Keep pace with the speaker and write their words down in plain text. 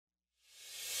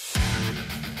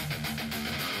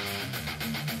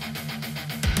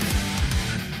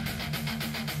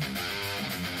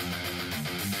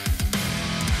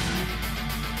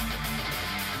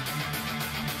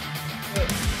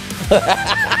You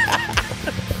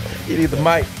need the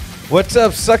mic. What's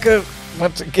up, sucker?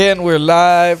 Once again, we're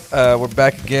live. We're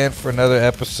back again for another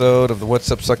episode of the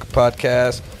What's Up, Sucker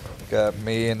podcast. Got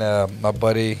me and my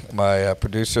buddy, my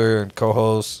producer and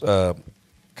co-host,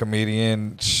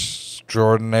 comedian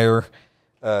extraordinaire,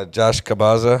 Josh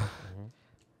Cabaza.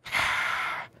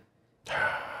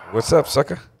 What's up,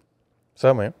 sucker? What's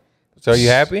up, man? So, are you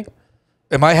happy?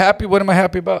 Am I happy? What am I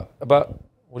happy about?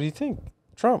 What do you think?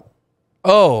 Trump.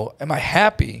 Oh, am I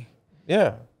happy?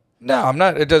 Yeah. No, I'm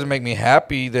not. It doesn't make me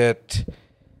happy that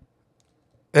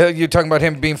you're talking about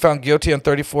him being found guilty on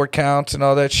 34 counts and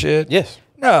all that shit. Yes.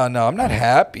 No, I'm not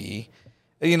happy.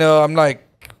 You know, I'm like,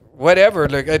 whatever.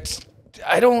 Like,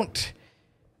 I don't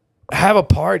have a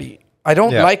party. I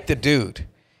don't like the dude.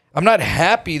 I'm not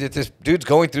happy that this dude's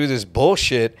going through this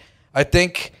bullshit. I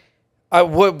think I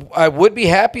would be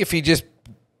happy if he just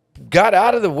got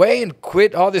out of the way and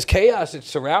quit all this chaos that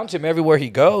surrounds him everywhere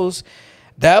he goes.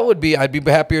 That would be, I'd be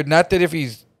happier. Not that if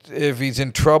he's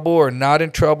in trouble or not in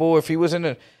trouble. If he was in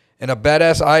a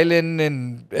badass island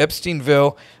in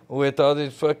Epsteinville with all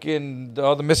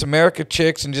the Miss America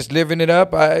chicks and just living it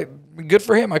up, good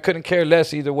for him. I couldn't care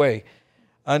less either way.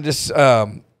 I'm just,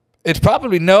 I'm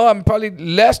probably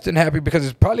less than happy because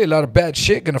there's probably a lot of bad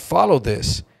shit gonna follow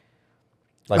this.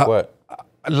 Like what?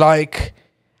 Like,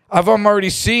 I've already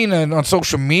seen on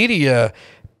social media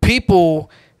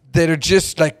people that are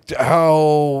just like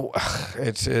how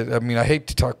I mean, I hate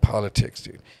to talk politics,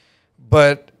 dude,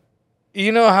 but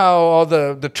you know how all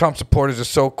the Trump supporters are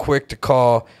so quick to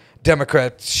call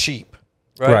Democrats sheep,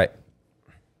 right? Right.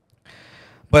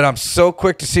 But I'm so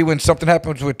quick to see when something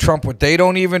happens with Trump where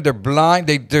they're blind.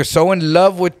 They're so in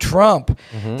love with Trump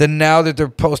that now that they're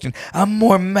posting, I'm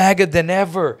more MAGA than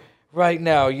ever right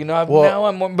now. You know, I'm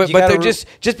more, but they're just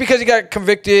because he got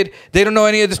convicted, they don't know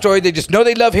any of the story. They just know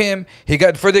they love him. He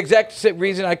got, for the exact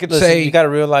reason I could say. You got to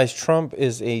realize Trump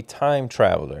is a time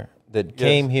traveler that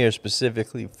came here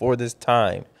specifically for this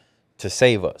time to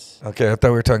save us. Okay, I thought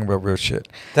we were talking about real shit.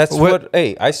 That's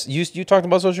you talked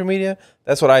about social media?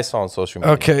 That's what I saw on social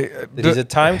media. Okay. That he's a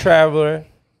time traveler.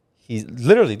 He's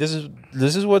literally, this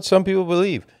is what some people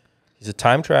believe. He's a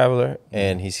time traveler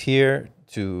and he's here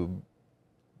to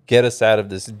get us out of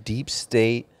this deep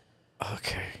state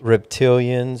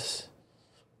reptilians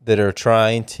that are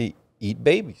trying to eat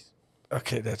babies.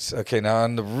 Okay, that's okay. Now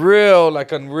on real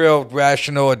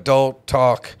rational adult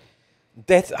talk.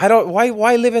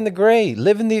 Why live in the gray?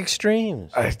 Live in the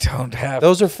extremes. I don't have.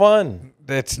 Those are fun.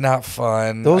 That's not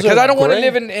fun. Those because are I don't want to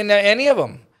great. live in any of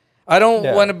them. I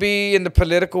don't want to be in the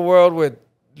political world with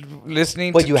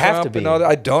listening to you Trump have to be. and all that.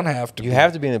 I don't have to. You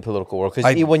have to be in the political world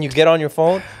because when you get on your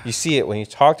phone, you see it. When you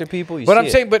talk to people, you see it. But I'm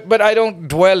saying, but I don't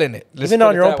dwell in it. Even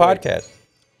on your own podcast.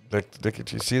 Look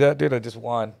at you. See that, dude? I just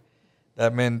won.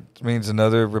 That means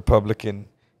another Republican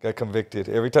got convicted.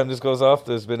 Every time this goes off,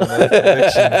 there's been another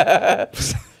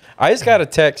conviction. I just got a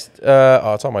text.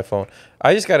 It's on my phone.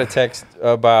 I just got a text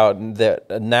about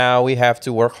that now we have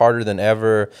to work harder than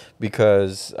ever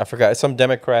because I forgot some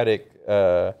Democratic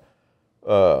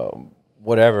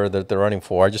whatever that they're running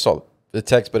for. I just saw the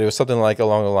text, but it was something like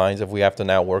along the lines of we have to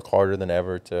now work harder than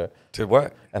ever to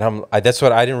what? And that's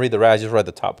what I didn't read the rest. I just read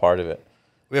the top part of it.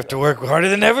 We have to work harder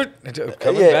than ever.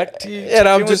 Coming back to you. And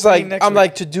I'm just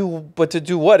like, to do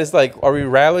what? It's like, are we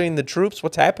rallying the troops?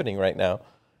 What's happening right now?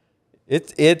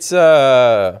 It's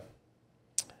bro,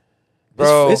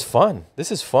 it's fun.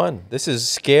 This is fun. This is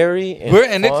scary.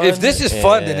 And if this is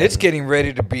fun, then it's getting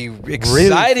ready to be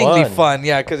excitingly fun.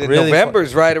 Yeah, because November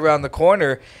is right around the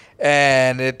corner.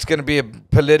 And it's going to be a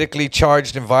politically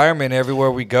charged environment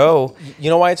everywhere we go. You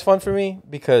know why it's fun for me?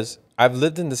 Because I've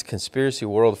lived in this conspiracy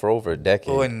world for over a decade.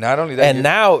 Oh, and not only that. And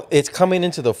now it's coming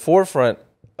into the forefront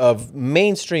of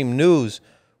mainstream news,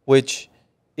 which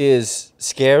is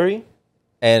scary.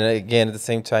 And again, at the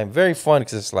same time, very fun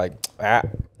because it's like, I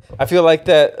feel like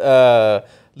that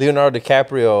Leonardo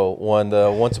DiCaprio won the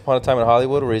Once Upon a Time in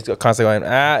Hollywood where he's constantly going,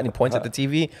 and he points at the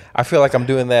TV. I feel like I'm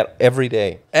doing that every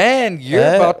day. And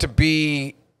you're about to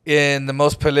be in the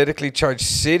most politically charged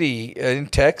city in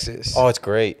Texas. Oh, it's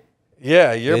great.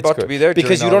 Yeah, you're about to be there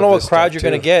because you don't know what crowd you're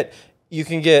going to get. You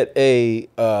can get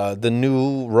the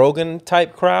new Rogan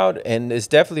type crowd, and it's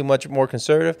definitely much more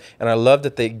conservative. And I love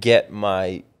that they get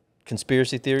my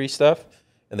conspiracy theory stuff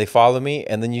and they follow me.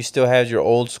 And then you still have your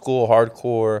old school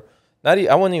hardcore.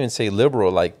 I wouldn't even say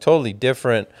liberal, like totally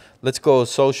different. Let's go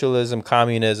socialism,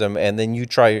 communism, and then you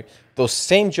try those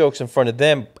same jokes in front of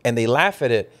them, and they laugh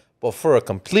at it, but for a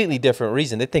completely different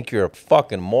reason. They think you're a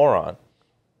fucking moron.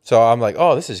 So I'm like,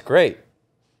 oh, this is great.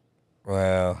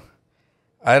 Well,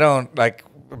 I don't, like,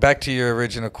 back to your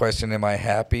original question, am I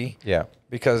happy? Yeah.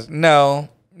 Because, no,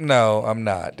 No, I'm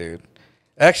not, dude.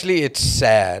 Actually, it's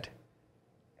sad.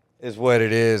 Is what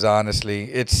it is, honestly.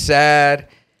 It's sad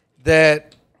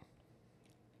that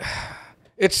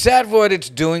it's sad what it's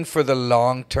doing for the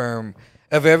long term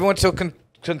of everyone so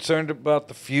concerned about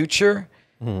the future.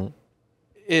 Mm-hmm.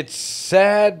 It's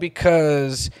sad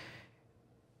because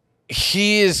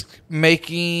he is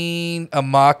making a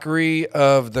mockery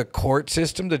of the court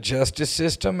system, the justice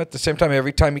system. At the same time,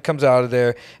 every time he comes out of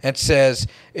there and says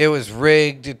it was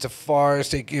rigged, it's a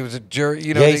farce, it was a jury.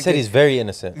 You know, yeah, he said he's very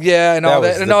innocent. Yeah, and all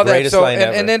that, and all that. So,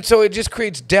 and then so it just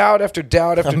creates doubt after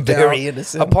doubt after doubt very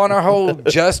innocent. upon our whole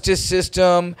justice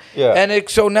system. Yeah, and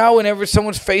so now whenever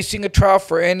someone's facing a trial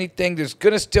for anything, there's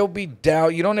gonna still be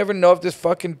doubt. You don't ever know if this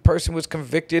fucking person was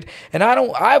convicted. And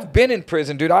I've been in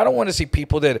prison, dude. I don't want to see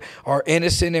people that are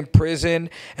innocent in prison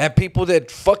and people that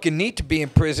fucking need to be in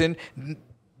prison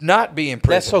not be in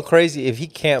prison. That's so crazy. If he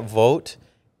can't vote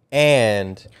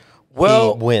and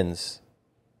he wins,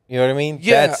 you know what I mean?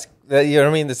 Yeah. You know what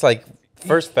I mean? It's like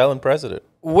first felon president.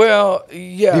 Well,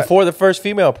 yeah. Before the first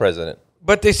female president.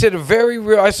 But they said a very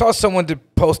real. I saw someone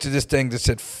that posted this thing that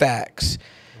said facts.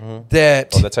 Mm-hmm.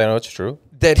 That. Oh, that's how I know it's true.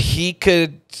 That he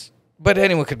could, but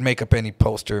anyone could make up any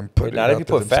poster and put it. Not if you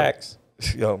put facts.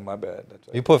 Oh, my bad. That's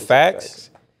right. You put facts?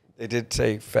 They did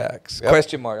say facts. Yep.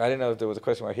 Question mark. I didn't know if there was a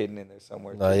question mark hidden in there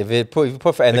somewhere. No, if you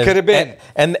put and it could have been.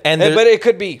 And but it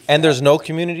could be. And there's no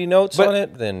community notes on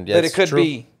it. Then but it could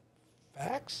be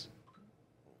facts.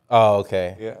 Oh,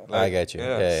 okay. Yeah, I got you.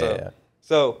 Yeah.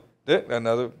 So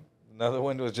another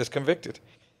one was just convicted.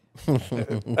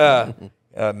 I'm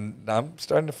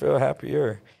starting to feel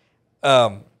happier.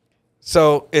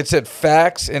 So it said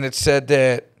facts, and it said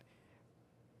that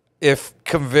if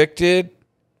convicted,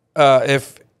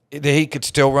 if he could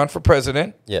still run for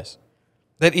president. Yes.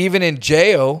 That even in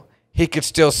jail, he could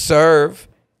still serve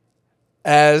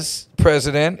as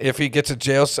president if he gets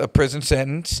a prison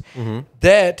sentence. Mm-hmm.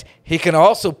 That he can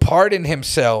also pardon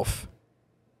himself,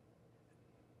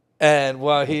 and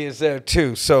while he is there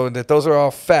too. So that those are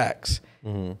all facts.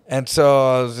 Mm-hmm. And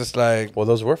so I was just like, well,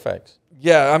 those were facts.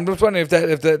 Yeah, I'm just wondering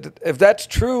if that's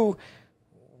true.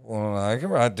 Well,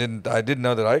 I didn't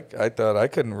know that I thought I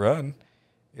couldn't run.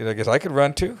 You know, I guess I could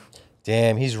run too.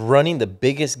 Damn, he's running the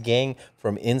biggest gang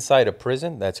from inside a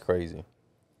prison? That's crazy.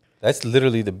 That's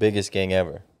literally the biggest gang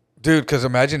ever. Dude, because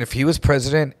imagine if he was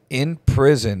president in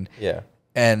prison. Yeah.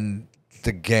 And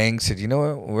the gang said, you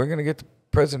know what? We're going to get the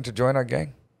president to join our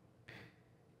gang.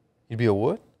 He'd be a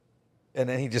what? And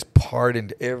then he just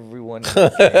pardoned everyone in the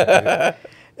gang,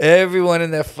 dude. Everyone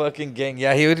in that fucking gang.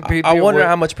 Yeah, he would be. I wonder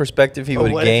how much perspective he would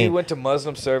gain. What if he went to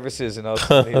Muslim services and all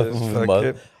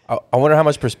that? I wonder how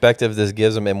much perspective this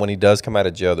gives him, and when he does come out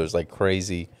of jail, there's like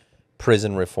crazy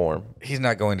prison reform. He's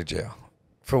not going to jail,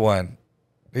 for one.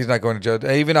 He's not going to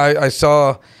jail. Even I've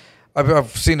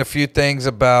seen a few things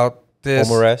about this.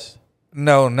 Home arrest?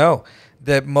 No.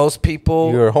 That most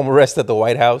people. You're home arrest at the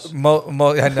White House? I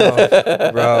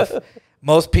know, rough.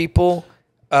 Most people,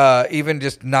 even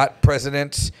just not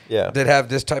presidents, that have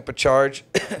this type of charge,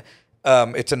 it's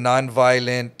a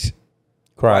nonviolent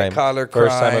crime, collar crime,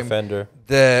 first-time offender.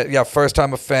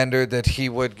 First-time offender that he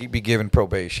would be given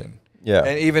probation. Yeah,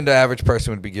 and even the average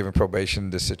person would be given probation in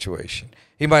this situation.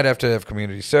 He might have to have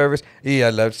community service. Yeah,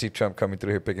 I'd love to see Trump coming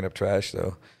through here picking up trash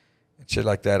though, and shit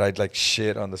like that. I'd like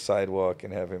shit on the sidewalk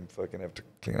and have him fucking have to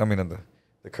clean. I mean on the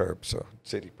curb, so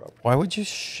city property. Why would you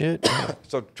shit?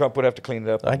 So Trump would have to clean it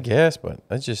up. I guess, but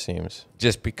that just seems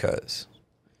just because.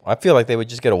 I feel like they would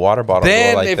just get a water bottle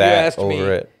then, like if that you asked over me,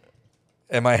 it.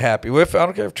 Am I happy? Well, I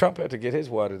don't care if Trump had to get his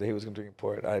water that he was going to drink and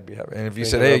pour it. I'd be happy. And if you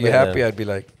said, "Hey, are you happy?" I'd be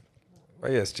like,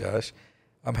 "Well, yes, Josh,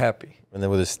 I'm happy." And then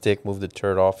with a stick, move the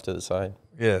turd off to the side.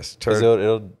 Yes, turd.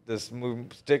 It'll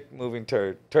stick moving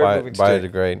turd. Moving stick.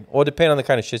 Biodegrade. Well, depending on the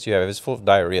kind of shit you have. If it's full of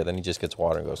diarrhea, then he just gets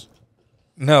water and goes.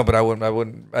 No, but I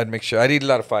wouldn't. I'd make sure. I'd eat a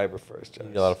lot of fiber first, Josh.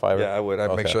 Eat a lot of fiber? Yeah, I would.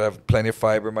 I'd make sure I have plenty of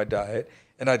fiber in my diet,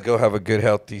 and I'd go have a good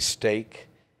healthy steak.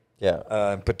 Yeah.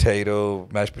 Mashed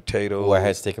potato. Oh, I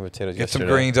had steak and potatoes Get yesterday.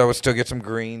 some greens. I would still get some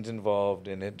greens involved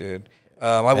in it, dude.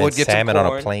 I would get salmon some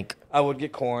corn. on a plank. I would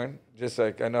get corn. Just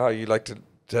like I know how you like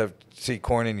to see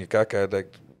corn in your caca,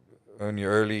 like on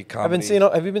your early comedy.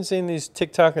 Have you been seeing these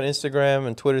TikTok and Instagram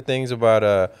and Twitter things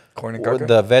about corn and caca?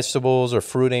 The vegetables or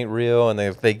fruit ain't real, and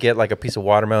they get like a piece of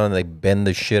watermelon and they bend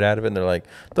the shit out of it, and they're like,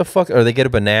 the fuck? Or they get a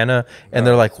banana and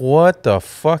they're like, what the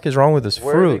fuck is wrong with this fruit?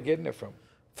 Where are they getting it from?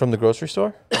 From the grocery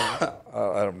store?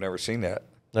 I've never seen that.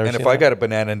 And if I got a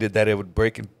banana and did that, it would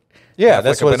break in. Yeah,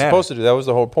 that's what it's supposed to do. That was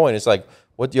the whole point. It's like,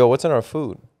 what's in our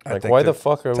food? Like, why the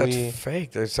fuck are we? That's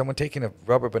fake. There's someone taking a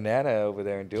rubber banana over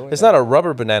there and doing it. It's not a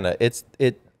rubber banana. It's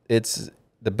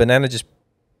the banana just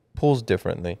pulls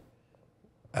differently.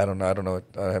 I don't know.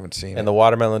 I haven't seen And it. the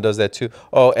watermelon does that too.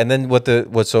 Oh, and then what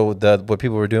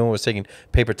people were doing was taking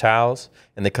paper towels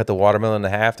and they cut the watermelon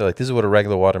in half. They're like, this is what a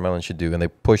regular watermelon should do. And they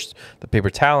pushed the paper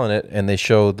towel in it and they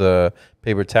show the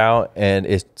paper towel and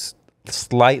it's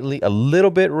a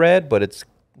little bit red, but it's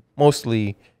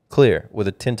mostly clear with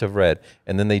a tint of red.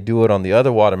 And then they do it on the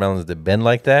other watermelons that bend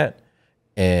like that,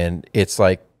 and it's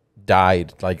like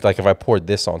dyed, like if I poured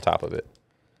this on top of it.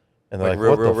 And they're Like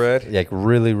like, real red? Like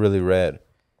really, really red.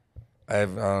 I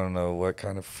don't know what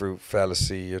kind of fruit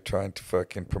fallacy you're trying to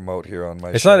fucking promote here on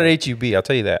my It's show. not an HEB, I'll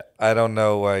tell you that. I don't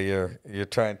know why you're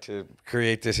trying to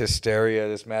create this hysteria,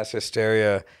 this mass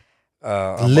hysteria.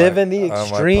 Live in the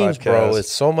extremes, bro.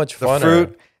 It's so much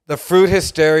fun. The fruit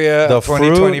hysteria of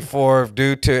 2024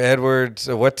 due to Edwards.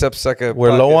 What's Up Sucka?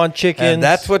 We're low on chickens. And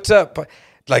that's what's up.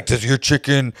 Like, does your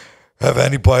chicken have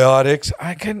antibiotics?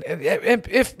 I can.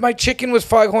 If my chicken was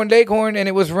foghorn leghorn and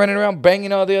it was running around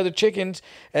banging all the other chickens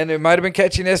and it might have been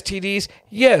catching STDs,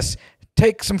 yes,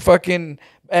 take some fucking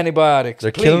antibiotics.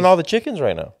 They're killing all the chickens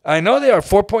right now. I know they are.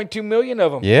 4.2 million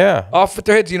of them. Yeah. Off with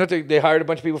their heads. You know, they hired a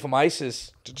bunch of people from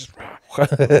ISIS to just one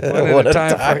at a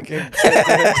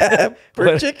time.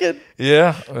 Per chicken.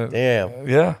 Yeah. Damn.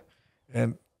 Yeah.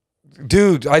 And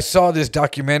dude, I saw this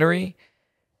documentary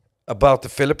about the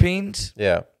Philippines.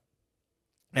 Yeah.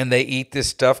 And they eat this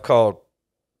stuff called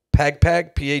pag,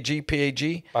 P-A-G.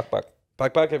 Pag.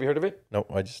 Have you heard of it? No,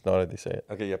 I just know how they say it.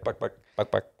 Okay, yeah, pag.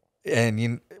 Pag.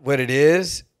 And what it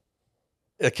is,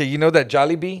 okay, you know that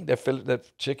Jollibee,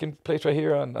 that chicken place right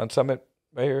here on Summit,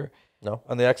 right here? No.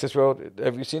 On the Access Road.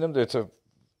 Have you seen them? It's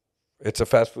a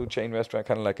fast food chain restaurant,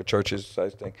 kind of like a church's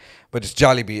size thing. But it's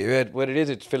Jollibee. What it is,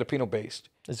 it's Filipino-based.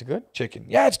 Is it good? Chicken.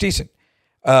 Yeah, it's decent.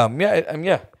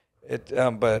 Yeah.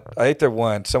 But I ate there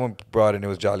once. Someone brought it and it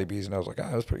was Jollibee's and I was like,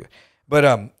 that was pretty good.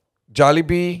 But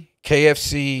Jollibee,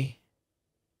 KFC,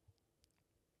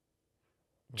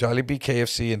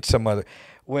 and some other.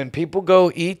 When people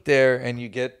go eat there and you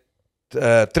get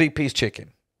 3-piece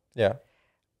chicken. Yeah.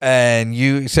 And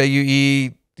you say you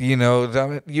eat, you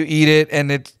eat it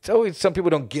and it's always, some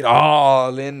people don't get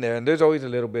all in there. And there's always a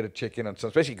little bit of chicken on some,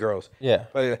 especially girls. Yeah.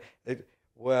 But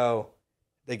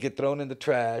they get thrown in the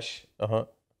trash. Uh-huh.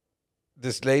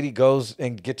 This lady goes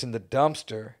and gets in the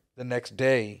dumpster the next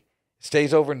day,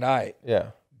 stays overnight.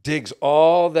 Yeah. Digs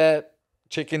all that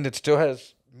chicken that still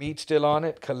has meat still on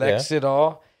it, collects it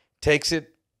all, takes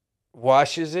it,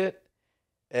 washes it,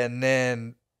 and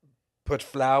then puts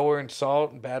flour and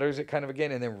salt and batters it kind of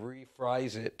again, and then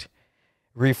refries it,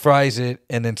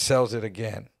 and then sells it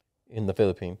again. In the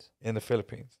Philippines.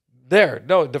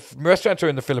 The restaurants are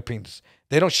in the Philippines.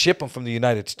 They don't ship them from the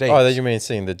United States. Oh, that you mean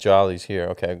seeing the Jollies here.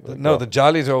 Okay. No, the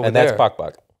Jollies are over there. And that's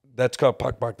pak. That's called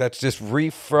pak. That's just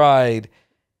refried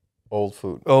old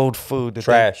food.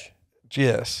 Trash.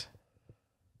 Yes.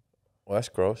 Well, that's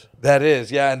gross. That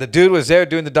is, yeah. And the dude was there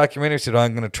doing the documentary. Said,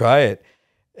 I'm going to try it.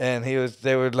 And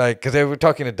they were like, because they were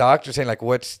talking to doctors saying, like,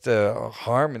 what's the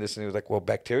harm in this? And he was like, well,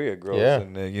 bacteria grows. Yeah.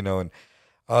 And, and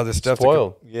all this stuff.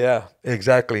 Spoiled. Yeah,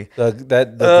 exactly.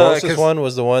 The grossest one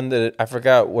was the one that I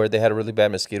forgot where they had a really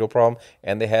bad mosquito problem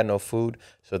and they had no food.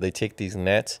 So they take these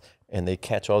nets and they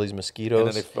catch all these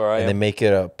mosquitoes and they make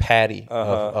it a patty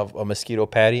of a mosquito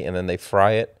patty and then they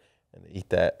fry it and they eat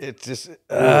that. It's just,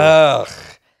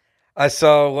 I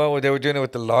saw one where they were doing it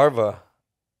with the larva.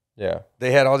 Yeah.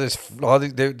 They had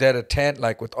they had a tent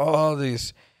like with all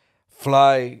these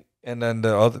fly and then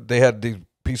they had these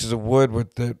pieces of wood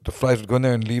with the flies would go in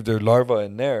there and leave their larvae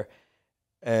in there.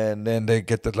 And then they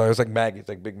get the larvae, it's like maggots,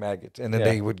 like big maggots. And then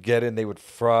they would get in, they would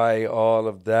fry all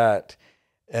of that.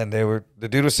 And the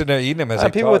dude was sitting there eating them as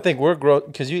people would think we're gross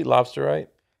because you eat lobster, right?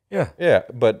 Yeah. Yeah.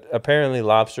 But apparently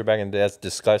lobster back in the day, that's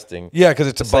disgusting. Yeah, because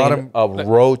it's a bottom. Like a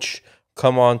roach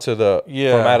come onto from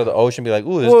out of the ocean and be like,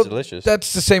 ooh, this is delicious.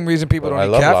 That's the same reason people don't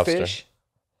eat catfish.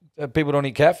 People don't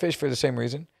eat catfish for the same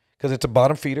reason. Because it's a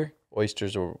bottom feeder.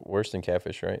 Oysters are worse than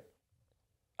catfish, right?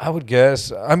 I would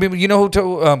guess. I mean, you know who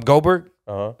told Goldberg?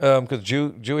 Because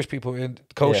Jewish people in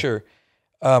kosher,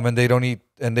 and they don't eat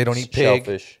pig.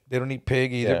 Shellfish. They don't eat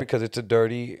pig either because it's a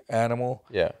dirty animal.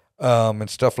 Yeah. And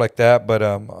stuff like that. But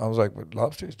I was like, but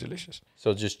lobster is delicious.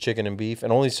 So just chicken and beef,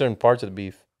 and only certain parts of the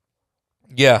beef.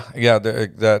 Yeah,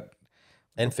 that.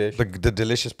 And fish. The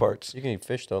delicious parts. You can eat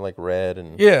fish though, like red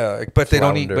and but they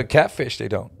don't eat. But catfish, they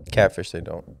don't. Catfish, they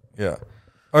don't. Yeah.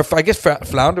 Or I guess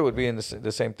flounder would be in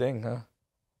the same thing, huh?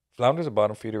 Flounder's a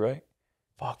bottom feeder, right?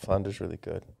 Fuck, flounder's really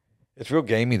good. It's real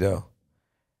gamey though.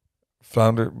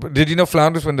 Flounder. But did you know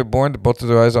flounders when they're born, both of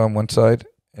their eyes are on one side,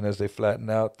 and as they flatten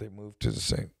out, they move to the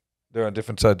same. They're on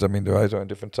different sides. I mean, their eyes are on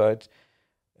different sides,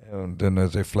 And then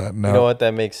as they flatten out. You know what?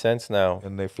 That makes sense now.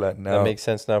 And they flatten out. That makes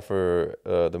sense now for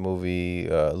the movie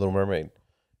Little Mermaid.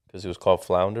 Because it was called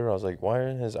Flounder. I was like, why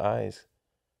are his eyes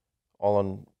all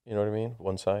on, you know what I mean?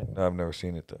 One side. No, I've never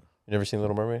seen it, though. You never seen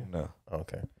Little Mermaid? No. Oh,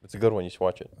 okay. It's a good one. You should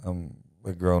watch it. I'm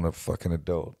a grown-up fucking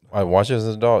adult. I watch it as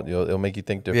an adult. It'll make you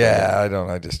think different. Yeah, I don't.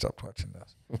 I just stopped watching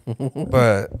those.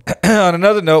 But on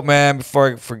another note, man,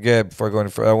 before I forget, before I go any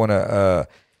further, I want to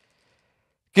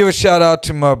give a shout out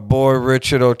to my boy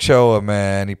Richard Ochoa,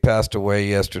 man. He passed away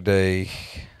yesterday.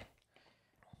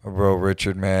 My bro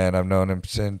Richard, man. I've known him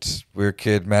since we were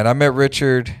kids, man. I met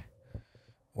Richard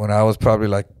when I was probably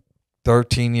like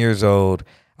 13 years old.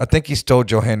 I think he stole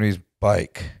Joe Henry's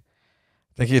bike.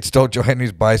 I think he had stole Joe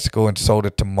Henry's bicycle and sold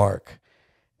it to Mark.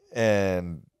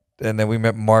 And then we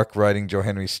met Mark riding Joe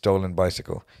Henry's stolen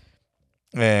bicycle.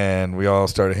 And we all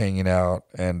started hanging out.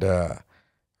 And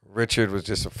Richard was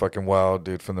just a fucking wild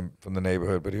dude from the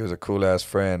neighborhood, but he was a cool ass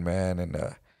friend, man. And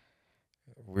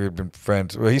we had been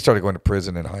friends. Well, he started going to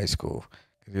prison in high school.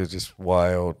 He was just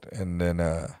wild. And then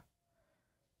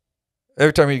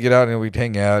every time he'd get out and we'd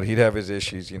hang out, he'd have his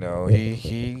issues, you know.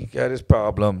 He got his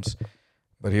problems,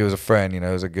 but he was a friend, you know.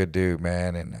 He was a good dude,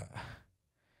 man. And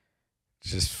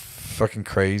just fucking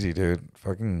crazy, dude.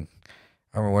 Fucking,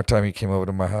 I remember one time he came over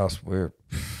to my house. We were,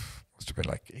 must have been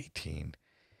like 18.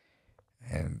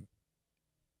 And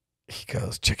he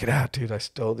goes, check it out, dude. I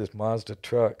stole this Mazda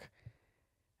truck.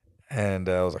 And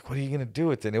I was like, what are you going to do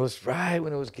with it? And it was right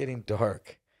when it was getting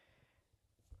dark.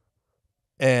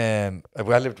 And I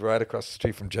lived right across the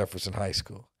street from Jefferson High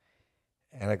School.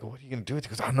 And I go, what are you going to do with it?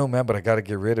 He goes, I don't know, man, but I got to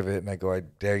get rid of it. And I go, I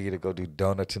dare you to go do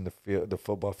donuts in the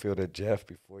football field at Jeff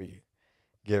before you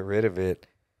get rid of it.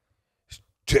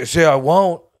 Say, I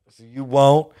won't. I said, you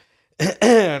won't.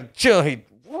 And chill, he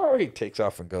takes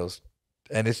off and goes.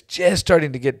 And it's just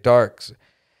starting to get dark.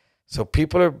 So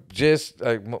people are just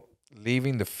like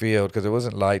leaving the field because there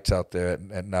wasn't lights out there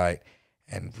at night.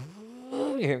 And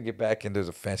you hear him get back into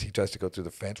the fence. He tries to go through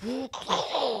the fence.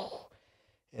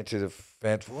 Into the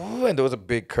fence. And there was a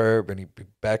big curb. And he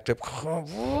backed up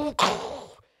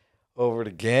over it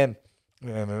again.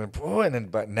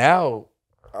 But now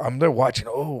I'm there watching.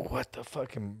 Oh, what the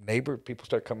fucking neighbor? People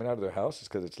start coming out of their houses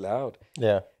because it's loud.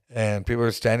 Yeah. And people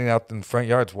are standing out in the front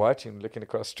yards watching, looking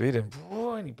across the street. And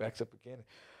he backs up again.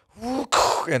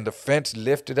 And the fence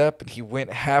lifted up. And he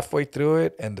went halfway through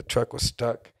it. And the truck was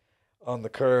stuck on the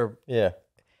curb. Yeah.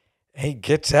 And he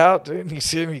gets out, dude. And you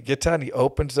see him. He gets out and he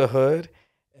opens the hood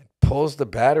and pulls the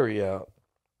battery out.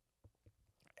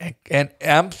 And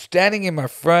I'm standing in my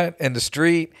front in the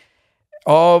street.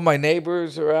 All my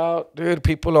neighbors are out, dude.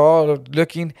 People are all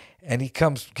looking. And he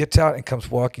gets out and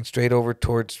comes walking straight over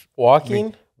towards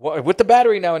walking with the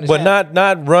battery now in his hand. But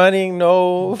not running,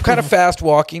 no. Kind of fast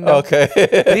walking. No. Okay.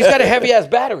 But he's got a heavy ass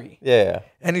battery. Yeah.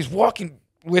 And he's walking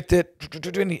with it.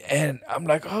 And I'm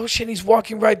like, oh shit, he's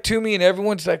walking right to me. And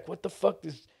everyone's like, what the fuck,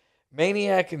 this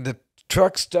maniac? And the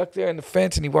truck's stuck there in the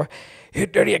fence. And he walked, here,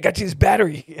 Dirty, I got you this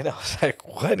battery. And I was like,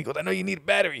 what? And he goes, I know you need a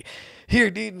battery.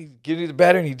 Here, dude. And he gives you the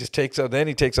battery and he just takes off. Then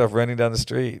he takes off running down the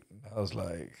street. I was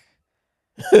like,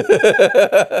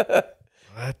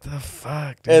 what the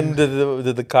fuck, dude? And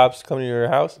did the cops come to your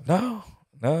house? No.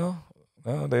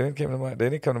 They didn't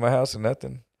come to my house or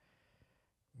nothing.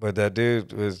 But that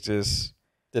dude was just.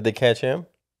 Did they catch him?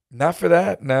 Not for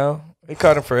that, no. They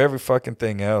caught him for every fucking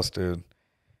thing else, dude.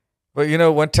 But you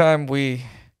know, one time you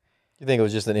think it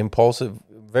was just an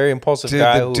very impulsive dude,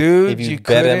 guy who, dude, if you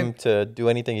bet him to do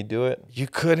anything, he'd do it? You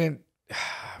couldn't.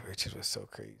 Richard was so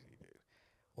crazy.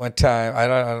 One time,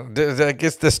 I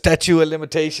guess the statute of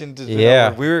limitations.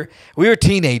 Yeah, we were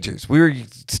teenagers. We were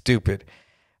stupid.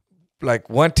 Like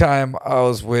one time, I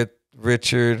was with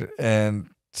Richard and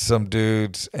some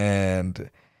dudes,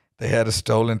 and they had a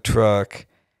stolen truck,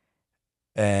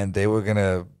 and they were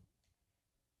gonna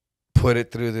put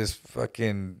it through this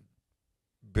fucking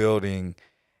building,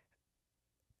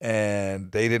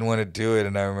 and they didn't want to do it.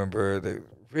 And I remember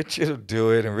Richard would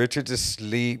do it, and Richard just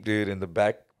sleep, dude, in the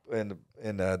back in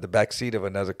the back seat of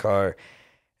another car.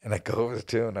 And I go over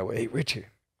to him and I go, hey, Richard,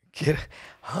 get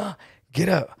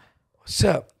up. What's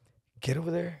up? Get over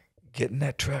there, get in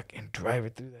that truck and drive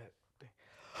it through that thing.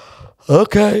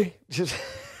 Okay. Just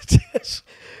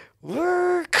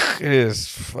work. It is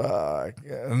fuck.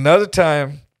 Another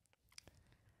time.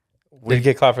 Did you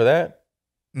get caught for that?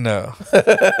 No.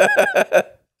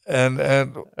 And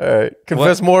all right.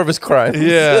 Confess more of his crimes.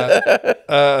 Yeah.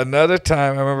 Another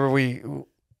time, I remember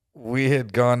we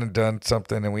had gone and done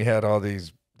something, and we had all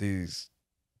these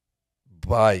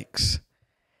bikes,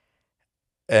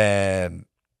 and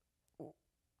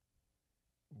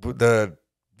the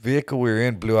vehicle we were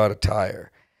in blew out a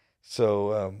tire.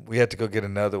 So we had to go get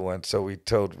another one. So we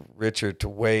told Richard to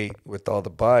wait with all the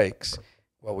bikes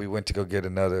while we went to go get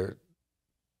another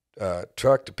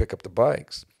truck to pick up the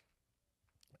bikes.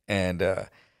 And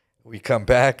we come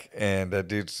back, and that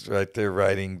dude's right there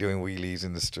riding, doing wheelies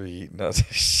in the street, and all this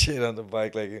shit on the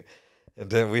bike. Like, and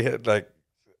then we had like,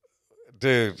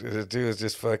 dude, the dude was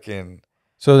just fucking.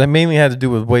 So that mainly had to do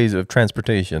with ways of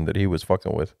transportation that he was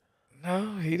fucking with.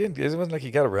 No, he didn't. It wasn't like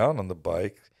he got around on the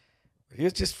bike. He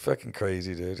was just fucking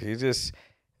crazy, dude. He just,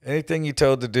 anything you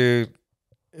told the dude,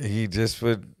 he just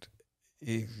would.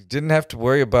 He didn't have to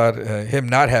worry about him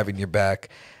not having your back,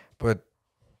 but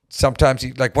sometimes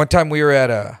he, like one time we were at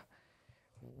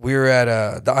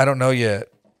the I don't know yet,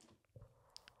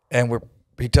 and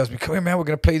he tells me, "Come here, man. We're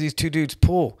gonna play these two dudes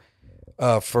pool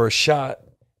for a shot,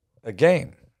 a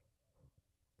game."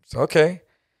 So okay.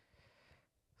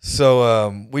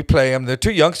 So we play them. They're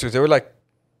two youngsters. They were like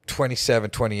 27,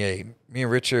 28. Me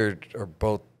and Richard are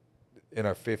both in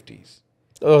our 50s.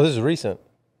 Oh, this is recent.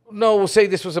 No, we'll say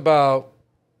this was about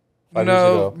 5 years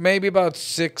ago. Maybe about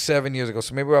 6, 7 years ago.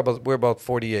 So maybe we're about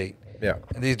 48. Yeah.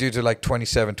 And these dudes are like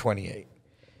 27, 28.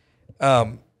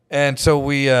 And so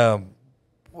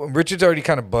Richard's already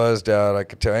kind of buzzed out, I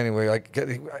could tell. Anyway,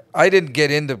 I didn't get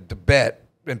into the bet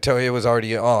until it was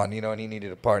already on, and he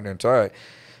needed a partner. And so, all right.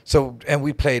 So, and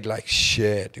we played like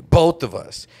shit, both of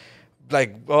us.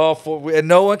 Like, and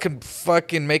no one can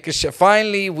fucking make a shot.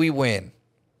 Finally, we win.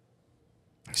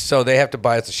 So they have to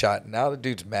buy us a shot. Now the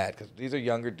dude's mad because these are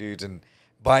younger dudes, and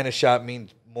buying a shot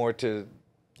means more to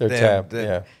them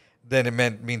than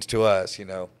it means to us,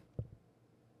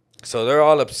 So they're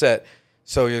all upset.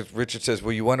 So Richard says,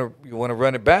 "Well, you want to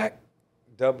run it back?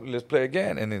 Let's play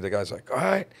again." And then the guy's like, "All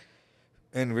right."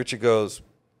 And Richard goes,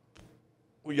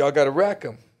 "Well, y'all got to rack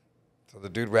him." So the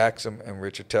dude racks him, and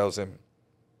Richard tells him.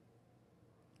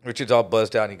 Richard's all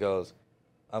buzzed out, and he goes,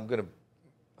 I'm gonna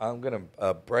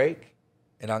break,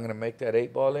 and I'm gonna make that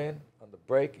 8-ball in on the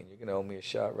break, and you're gonna owe me a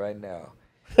shot right now."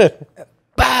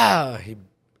 Bow!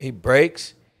 He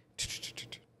breaks.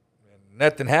 And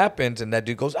nothing happens, and that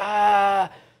dude goes,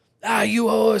 you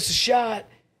owe us a shot.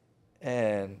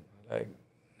 And like,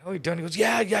 no, you don't. He goes,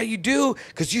 yeah, you do,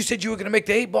 because you said you were gonna make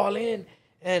the 8-ball in,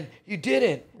 and you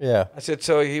didn't. Yeah. I said,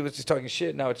 so he was just talking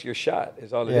shit. Now it's your shot,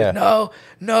 is all it is.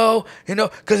 No,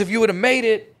 because if you would have made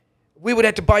it, we would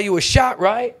have to buy you a shot,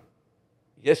 right?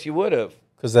 Yes, you would have.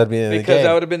 Because that'd be the end of the game. Because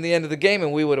that would have been the end of the game,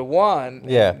 and we would have won.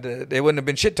 Yeah. They wouldn't have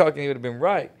been shit talking. He would have been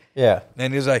right. Yeah.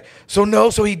 And he was like, so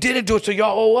he didn't do it, so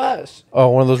y'all owe us. Oh,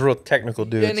 one of those real technical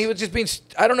dudes. And he was just being,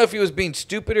 I don't know if he was being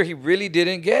stupid or he really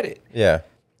didn't get it. Yeah.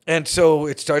 And so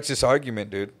it starts this argument,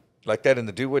 dude, like that, and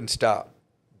the dude wouldn't stop.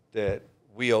 That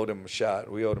we owed him a shot.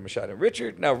 And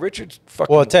Richard's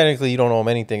fucking. Well, technically, you don't owe him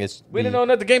anything. We didn't owe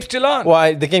nothing. The game's still on.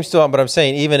 Well, the game's still on, but I'm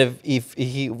saying even if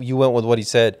you went with what he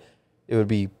said, it would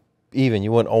be even.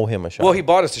 You wouldn't owe him a shot. Well, he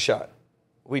bought us a shot.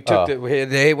 We took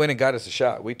they went and got us a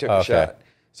shot. We took a shot.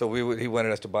 So he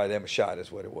wanted us to buy them a shot,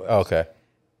 is what it was. Okay.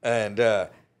 And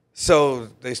so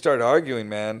they started arguing,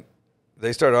 man.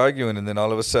 And then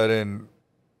all of a sudden,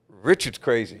 Richard's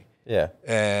crazy. Yeah.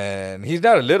 And he's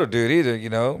not a little dude either, he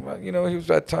was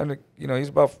that time, he's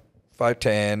about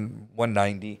 5'10",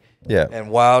 190. Yeah. And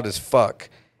wild as fuck.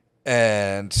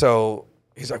 And so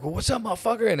he's like, well, what's up,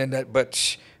 motherfucker? And then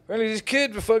apparently these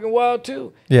kids were fucking wild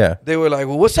too. Yeah. They were like,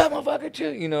 well, what's up, motherfucker, too?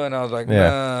 And I was like,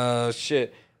 no,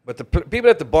 shit. But the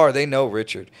people at the bar, they know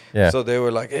Richard. Yeah. So they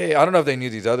were like, hey, I don't know if they knew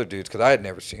these other dudes because I had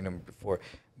never seen them before.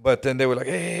 But then they were like,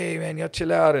 hey, man, y'all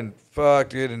chill out and fuck,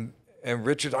 dude. And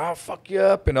Richard, I'll fuck you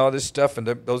up and all this stuff. And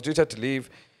those dudes had to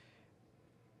leave.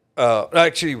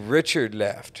 Actually, Richard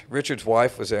left. Richard's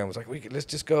wife was there and was like, let's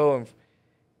just go.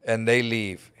 And they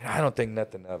leave. And I don't think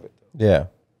nothing of it. Though. Yeah.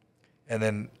 And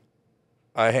then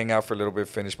I hang out for a little bit,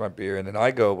 finish my beer, and then I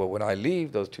go. But when I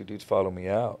leave, those two dudes follow me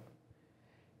out.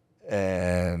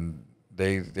 And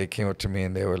they came up to me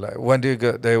and they were like,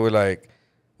 they were like,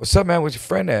 what's up, man? Where's your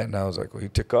friend at? And I was like, well, he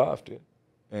took off, dude.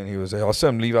 And he was like, I'll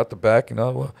send him leave out the back.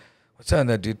 Well, what's that? And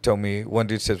that dude told me, one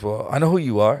dude says, well, I know who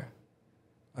you are.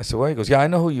 I said, what? He goes, yeah, I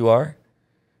know who you are.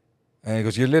 And he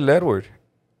goes, you're Little Edward.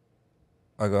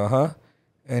 I go, huh?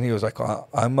 And he was like,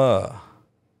 I'm what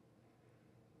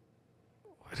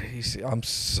did he say? I'm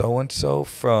so-and-so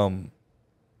from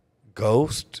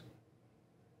Ghost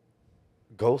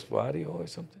Radio or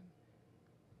something.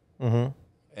 Mm-hmm.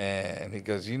 And he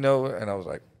goes, and I was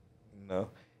like, no.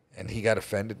 And he got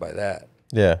offended by that.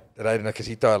 Yeah. That I didn't know, because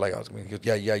he thought like I was going to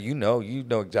go, yeah, you know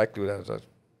exactly what I was.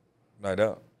 No, I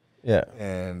don't. Yeah.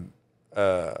 And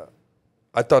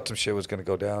I thought some shit was going to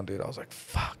go down, dude. I was like,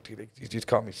 fuck, dude. He just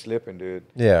caught me slipping, dude.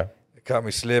 Yeah. it caught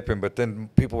me slipping. But then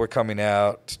people were coming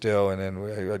out still, and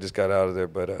then I just got out of there.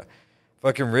 But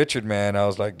fucking Richard, man, I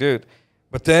was like, dude.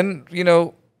 But then, you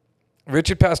know,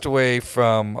 Richard passed away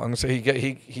from, I'm gonna say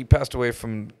he passed away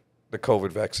from the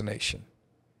COVID vaccination.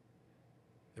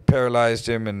 It paralyzed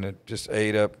him, and it just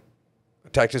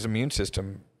attacked his immune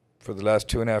system for the last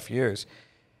 2.5 years.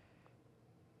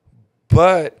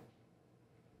 But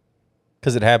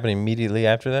because it happened immediately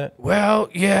after that? Well,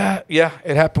 yeah.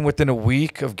 It happened within a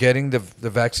week of getting the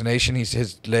vaccination.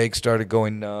 His legs started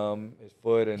going numb, his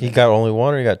foot. And he got only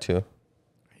one, or he got two?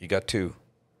 He got two.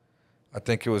 I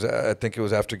think it was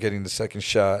after getting the second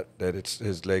shot that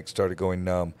his legs started going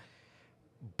numb.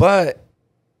 But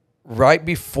right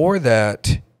before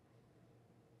that,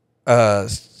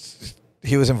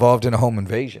 he was involved in a home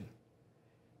invasion.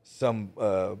 Some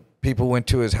people went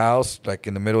to his house like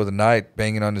in the middle of the night,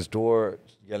 banging on his door,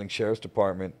 yelling sheriff's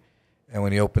department. And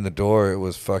when he opened the door, it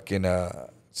was fucking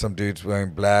some dudes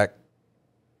wearing black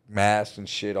masks and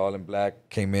shit, all in black,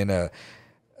 came in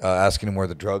asking him where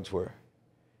the drugs were.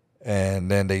 And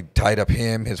then they tied up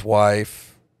him, his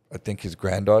wife, I think his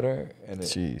granddaughter, and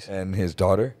his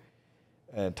daughter,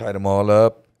 and tied them all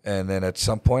up. And then at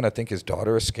some point, I think his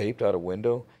daughter escaped out a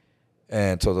window.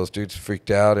 And so those dudes freaked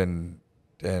out and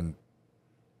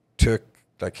took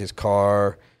like his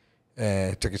car,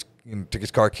 and took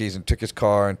his car keys and took his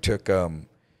car and took a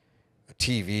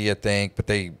TV, I think. But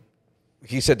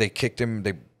he said they kicked him,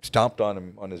 they stomped on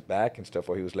him on his back and stuff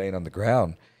while he was laying on the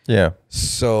ground. Yeah.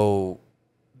 So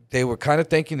they were kind of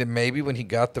thinking that maybe when he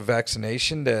got the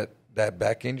vaccination, that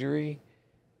back injury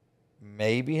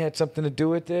maybe had something to do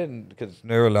with it, and because it's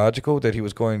neurological, that he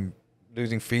was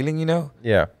losing feeling, you know?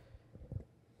 Yeah.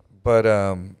 But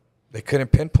they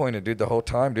couldn't pinpoint it, dude, the whole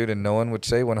time, dude, and no one would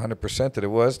say 100% that it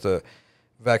was the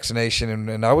vaccination.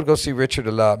 And I would go see Richard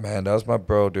a lot, man. That was my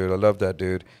bro, dude. I love that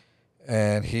dude.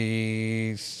 And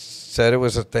he said it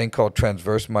was a thing called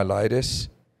transverse myelitis,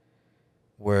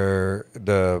 where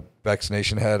the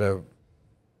vaccination had a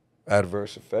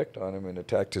adverse effect on him and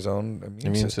attacked his own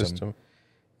immune system.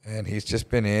 And he's just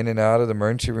been in and out of the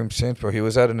emergency room since, bro. He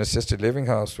was at an assisted living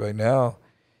house right now.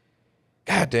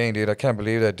 God dang, dude, I can't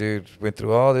believe that dude went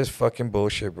through all this fucking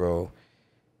bullshit, bro.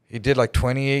 He did like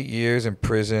 28 years in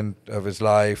prison of his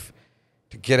life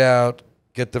to get out,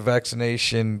 get the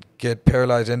vaccination, get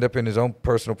paralyzed, end up in his own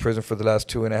personal prison for the last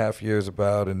 2.5 years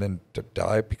and then to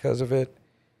die because of it.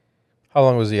 How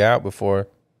long was he out before?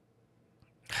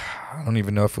 I don't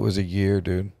even know if it was a year,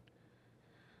 dude.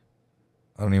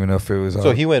 I don't even know if it was.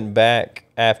 So he went back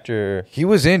after. He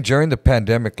was in during the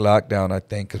pandemic lockdown, I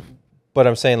think. But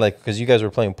I'm saying, like, because you guys were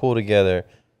playing pool together,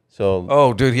 so.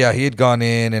 Oh, dude, yeah, he had gone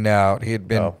in and out. He had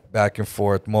been back and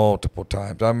forth multiple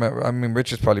times. I mean,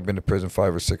 Rich has probably been to prison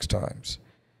 5 or 6 times.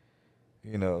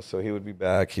 You know, so he would be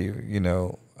back. But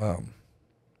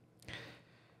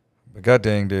god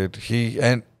dang, dude,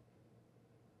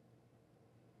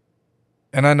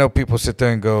 and I know people sit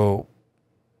there and go,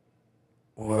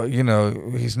 well, you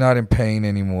know, he's not in pain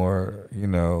anymore, you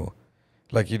know.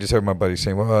 Like you just heard my buddy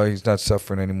saying, well, he's not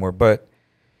suffering anymore. But,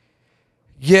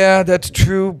 yeah, that's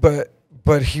true, but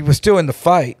he was still in the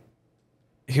fight.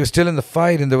 He was still in the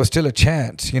fight, and there was still a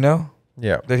chance, you know?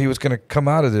 Yeah. That he was going to come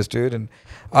out of this, dude. And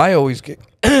I always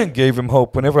gave him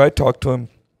hope. Whenever I talked to him,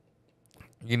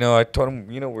 you know, I told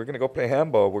him, you know, we're going to go play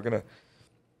handball. We're going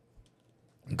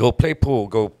to go play pool,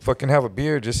 go fucking have a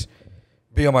beer, just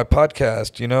be on my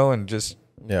podcast, you know, and just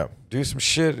do some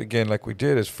shit again like we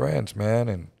did as friends, man.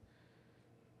 And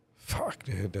fuck,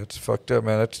 dude, that's fucked up,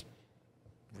 man. That's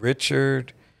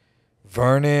Richard,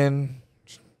 Vernon,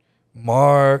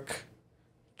 Mark,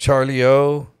 Charlie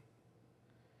O.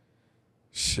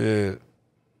 Shit.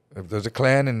 If there's a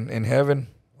clan in heaven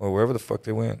or wherever the fuck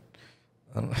they went.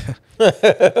 I don't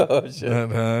Oh,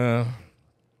 shit.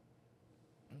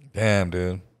 Damn,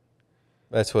 dude.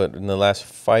 That's what, in the last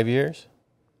 5 years?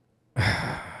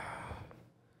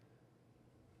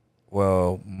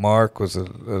 Well, Mark was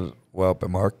but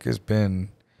Mark has been,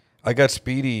 I got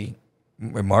Speedy,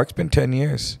 and Mark's been 10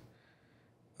 years.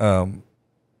 But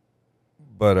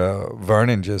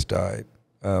Vernon just died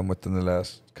within the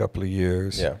last couple of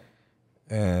years. Yeah.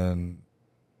 And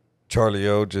Charlie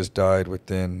O just died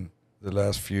within the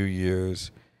last few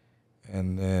years.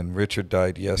 And then Richard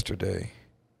died yesterday.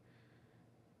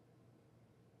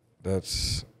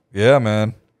 Yeah,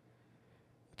 man.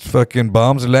 It's fucking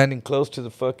bombs are landing close to the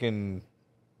fucking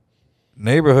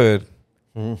neighborhood.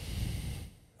 Mm.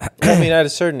 I mean, at a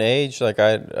certain age, like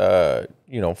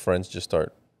friends just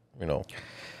start,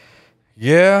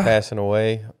 passing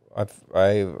away.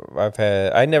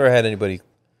 I never had anybody,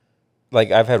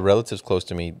 like I've had relatives close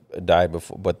to me die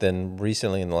before, but then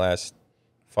recently in the last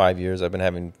 5 years, I've been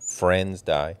having friends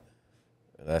die.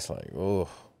 And that's like, oh,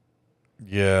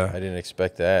 Yeah. I didn't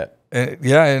expect that.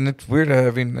 Yeah, and it's weird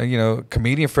having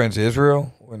comedian friends.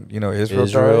 Israel, when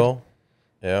Israel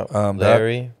died. Yeah.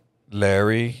 Larry,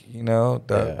 I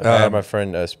had my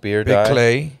friend Spear Big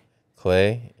die.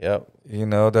 Clay, yep.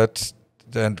 That's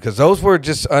then because those were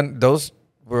just those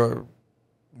were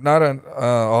not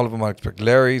all of them unexpected.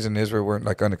 Larry's and Israel weren't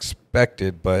like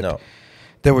unexpected, but no.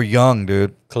 They were young,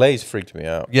 dude. Clay's freaked me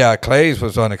out. Yeah, Clay's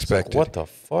was unexpected. Like, what the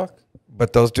fuck?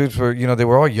 But those dudes were, they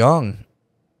were all young.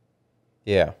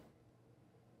 Yeah.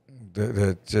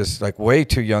 They're just like way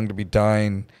too young to be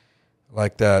dying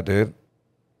like that, dude.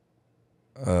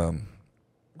 I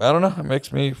don't know. It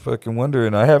makes me fucking wonder.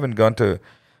 And I haven't gone to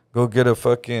go get a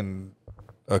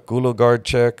culo guard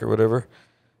check or whatever.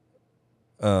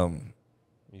 You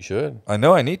should. I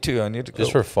know I need to. I need to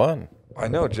just for fun. I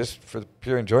know, just for the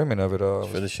pure enjoyment of it all.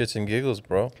 For the shits and giggles,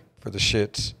 bro. For the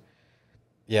shits.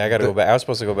 Yeah, I got to go back. I was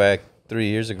supposed to go back 3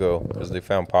 years ago because they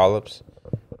found polyps,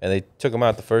 and they took them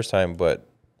out the first time. But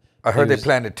I heard they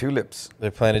planted tulips. They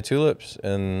planted tulips,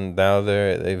 and now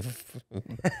they've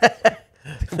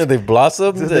they've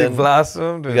blossomed. They've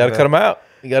blossomed. You got to cut them out.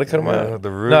 You got to cut them out.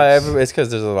 The roots. No, it's because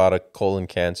there's a lot of colon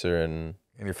cancer in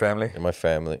your family. In my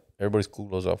family, everybody's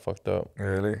culo's all fucked up.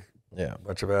 Really? Yeah.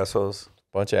 Bunch of assholes.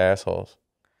 Bunch of assholes.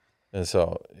 And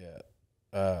so, yeah,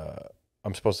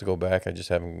 I'm supposed to go back. I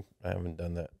haven't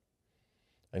done that.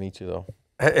 I need to though.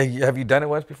 Have you done it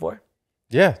once before?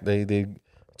 Yeah, they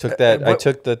took that. I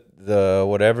took the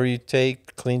whatever you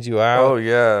take cleans you out. Oh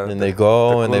yeah. And they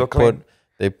go and they put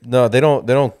they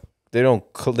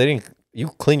didn't. You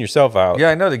clean yourself out.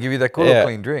 Yeah, I know. They give you that culo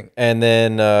clean drink. And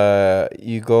then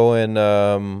you go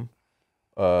and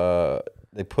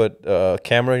they put a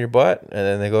camera in your butt, and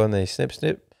then they go and they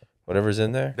snip whatever's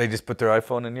in there. They just put their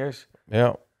iPhone in yours?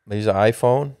 Yeah. They use an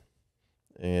iPhone,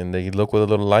 and they look with a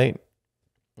little light,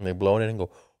 and they blow in it and go,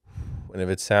 and if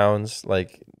it sounds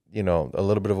like, a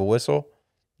little bit of a whistle,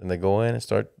 then they go in and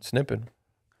start snipping.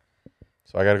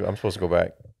 So I'm supposed to go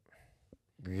back.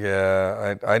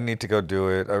 Yeah, I need to go do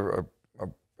it.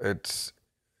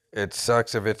 It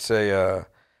sucks if it's a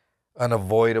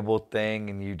unavoidable thing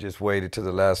and you just waited to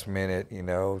the last minute,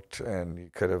 and you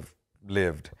could have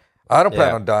lived. I don't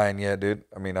plan on dying yet, dude.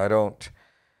 I mean, I don't.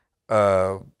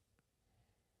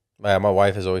 My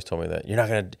wife has always told me that you're not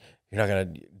gonna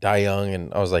die young,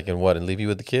 and I was like, and what? And leave you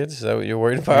with the kids? Is that what you're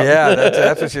worried about? Yeah,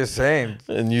 that's what she's saying.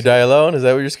 And you die alone? Is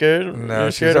that what you're scared? No,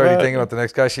 she's already thinking about the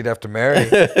next guy she'd have to marry.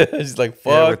 She's like,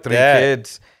 fuck with 3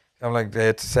 kids. I'm like,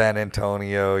 it's San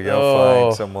Antonio. You'll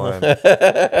find someone.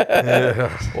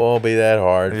 Won't be that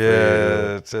hard.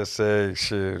 Yeah, it's just say,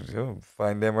 shit, you'll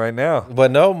find them right now.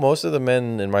 But no, most of the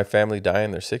men in my family die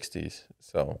in their 60s.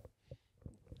 So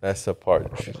that's the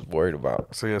part she's worried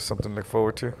about. So you have something to look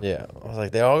forward to? Yeah. I was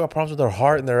like, they all got problems with their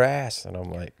heart and their ass. And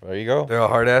I'm like, there you go. They're all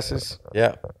hard asses?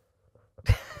 Yeah.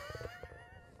 Got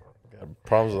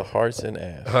problems with hearts and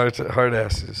ass. Hard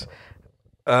asses.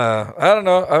 I don't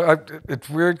know. It's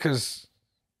weird because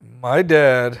my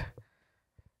dad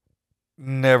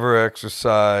never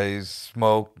exercised,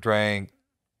 smoked, drank,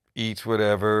 eats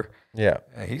whatever. Yeah,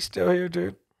 and he's still here,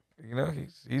 dude.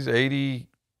 He's 81.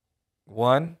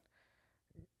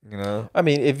 I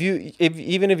mean, if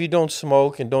even if you don't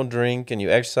smoke and don't drink and you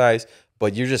exercise,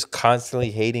 but you're just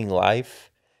constantly hating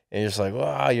life, and you're just like,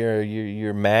 wow,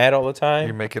 you're mad all the time.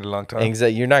 You make it a long time.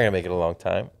 Anxiety, you're not gonna make it a long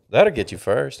time. That'll get you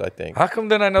first, I think. How come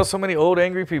then I know so many old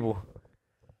angry people?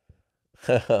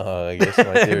 I guess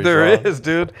my theory's there wrong. is,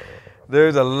 dude.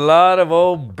 There's a lot of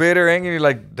old bitter angry.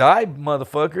 Like, die,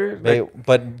 motherfucker.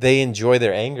 But they enjoy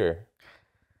their anger.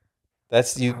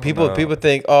 That's you. People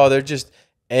think, oh, they're just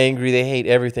angry. They hate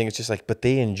everything. It's just like, but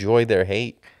they enjoy their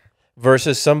hate.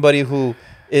 Versus somebody who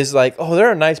is like, oh,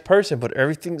 they're a nice person, but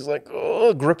everything's like,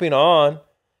 oh, gripping on.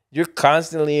 You're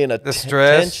constantly in the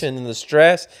tension and the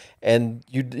stress, and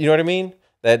you know what I mean?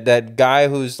 That guy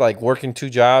who's like working 2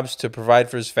 jobs to provide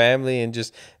for his family and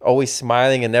just always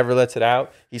smiling and never lets it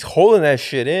out. He's holding that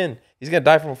shit in. He's gonna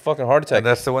die from a fucking heart attack. And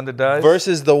that's the one that dies?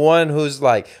 Versus the one who's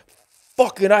like,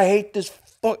 fucking, I hate this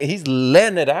fuck. He's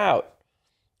letting it out.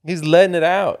 He's letting it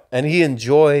out, and he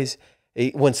enjoys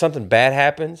when something bad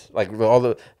happens. Like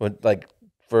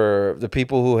for the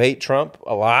people who hate Trump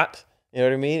a lot. You know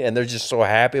what I mean? And they're just so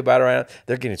happy about it right now.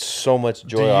 They're getting so much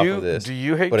joy off of this. Do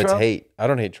you hate Trump? Trump? But it's hate. I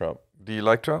don't hate Trump. Do you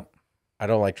like Trump? I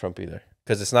don't like Trump either.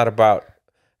 Because it's not about,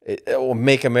 it will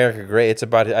make America great.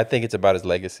 I think it's about his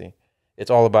legacy.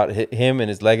 It's all about him and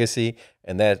his legacy.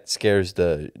 And that scares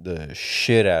the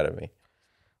shit out of me.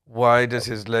 Why does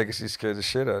his legacy scare the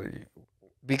shit out of you?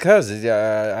 Because it's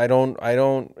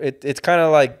kind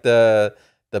of like the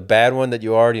the bad one that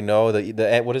you already know,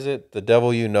 the what is it? The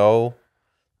devil you know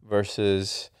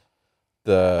versus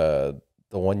the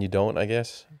one you don't, I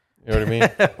guess. You know what I mean?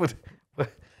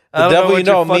 The devil you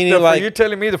know, meaning like you're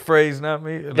telling me the phrase, not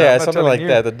me. Yeah, something like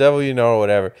that. The devil you know or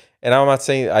whatever. And I'm not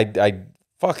saying I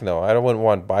fuck no, I wouldn't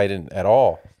want Biden at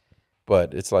all.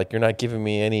 But it's like you're not giving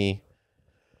me any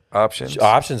options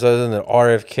other than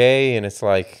RFK, and it's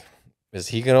like, is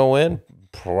he gonna win?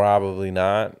 Probably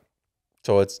not.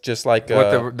 So it's just like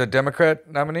what the Democrat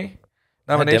nomination?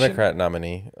 Democrat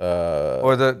nominee,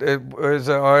 or is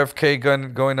the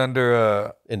RFK going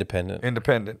under independent?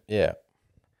 Independent. Yeah.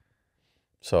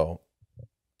 So,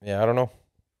 yeah, I don't know.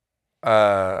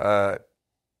 I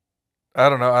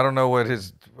don't know. I don't know what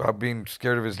his being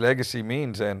scared of his legacy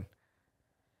means. And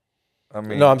I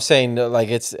mean, no, I'm saying like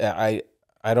it's I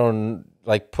don't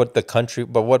like put the country,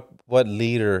 but what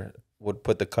leader would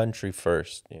put the country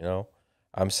first? You know,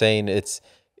 I'm saying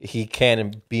he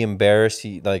can't be embarrassed.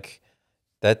 He like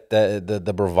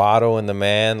the bravado in the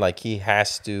man, like he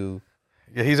has to.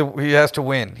 Yeah, he has to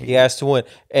win. He has to win,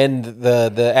 and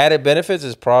the added benefits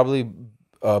is probably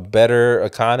a better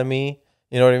economy.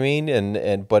 You know what I mean?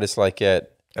 And but it's like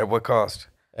at what cost?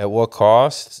 At what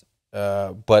cost?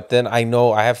 But then I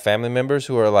know I have family members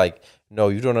who are like, no,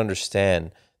 you don't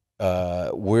understand.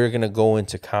 We're gonna go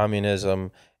into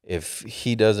communism. If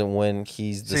he doesn't win,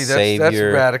 he's the savior. That's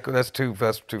radical. That's too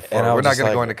far. We're not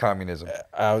gonna go into communism.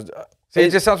 See,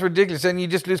 it just sounds ridiculous, and you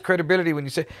just lose credibility when you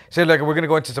say like we're going to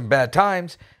go into some bad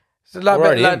times. It's a lot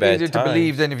easier to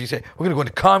believe than if you say we're going to go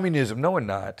into communism. No, we're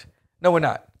not. No, we're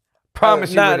not.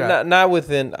 Promise you, not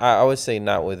within. I would say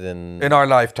not within in our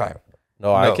lifetime.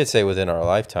 No, I could say within our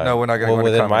lifetime. No, we're not going to go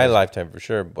within my lifetime for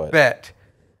sure. But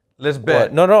let's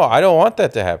bet. No, I don't want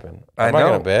that to happen. I'm not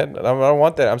going to bet. I don't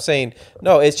want that. I'm saying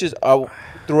no. It's just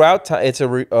throughout time. It's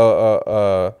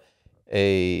a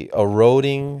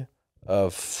eroding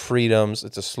of freedoms.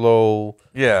 It's a slow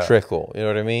trickle. You know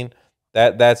what I mean?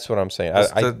 That's what I'm saying.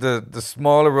 The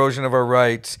small erosion of our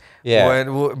rights. Yeah.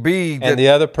 And the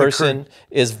other person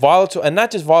is volatile, and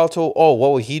not just volatile. Oh,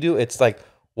 what would he do? It's like,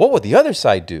 what would the other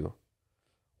side do?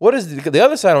 What is the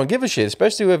other side? Don't give a shit,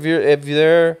 especially if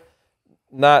they're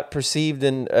not perceived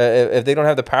and if they don't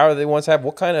have the power they once have.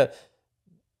 What kind of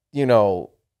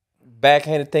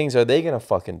backhanded things are they gonna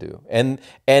fucking do? And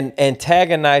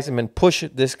antagonize him and push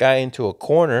this guy into a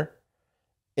corner,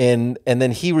 and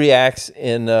then he reacts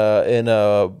in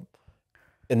a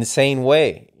insane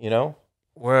way,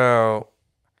 Well,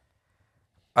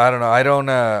 I don't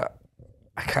know.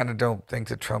 I kind of don't think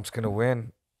that Trump's gonna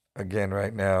win again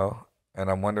right now,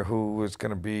 and I wonder who is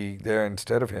gonna be there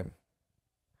instead of him.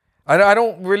 I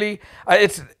don't really. I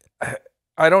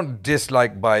don't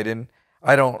dislike Biden.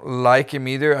 I don't like him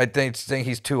either. I think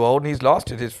he's too old and he's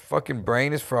lost it. His fucking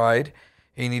brain is fried.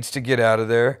 He needs to get out of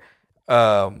there.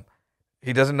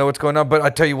 He doesn't know what's going on. But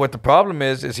I tell you what the problem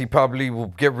is he probably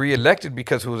will get reelected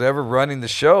because who's ever running the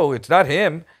show, it's not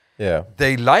him. Yeah.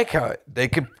 They like how they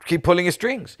can keep pulling his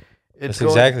strings.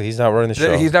 Exactly. He's not running the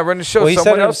show. He's not running the show. Well, he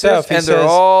Someone said else himself. is, they're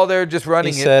all there just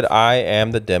running it. He said, I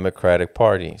am the Democratic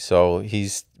Party. So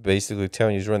he's basically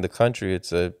telling you he's running the country.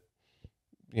 It's a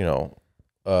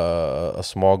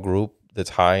small group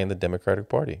that's high in the Democratic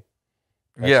Party.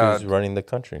 He's running the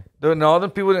country. And all the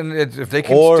people, and if they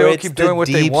can still keep doing what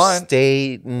they want,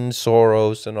 state and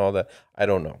Soros and all that. I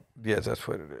don't know. Yes, that's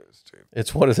what it is, dude.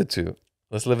 It's one of the two.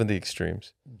 Let's live in the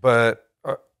extremes. But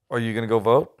are you gonna go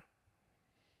vote?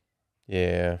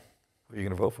 Yeah. Who are you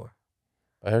gonna vote for?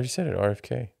 I already said it.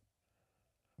 RFK.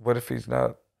 What if he's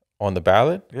not on the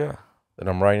ballot? Yeah. Then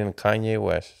I'm writing Kanye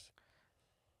West.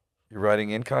 You're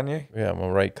writing in Kanye? Yeah, I'm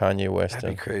gonna write Kanye West.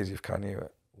 That'd be crazy if Kanye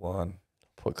won.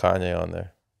 Put Kanye on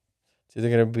there. It's either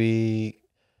gonna be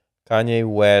Kanye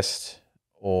West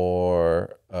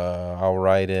or I'll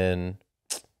write in.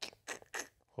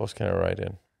 What else can I write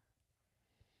in?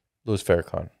 Louis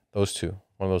Farrakhan. Those two.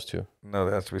 One of those two. No,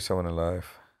 there has to be someone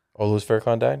alive. Oh, Louis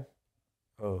Farrakhan died?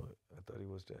 Oh, I thought he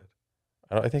was dead.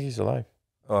 I think he's alive.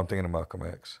 Oh, I'm thinking of Malcolm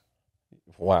X.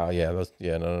 Wow, yeah.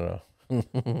 No.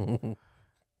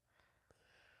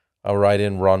 I'll write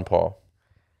in Ron Paul.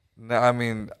 No, I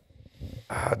mean,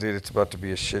 dude, it's about to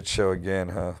be a shit show again,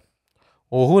 huh?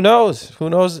 Well, who knows? Who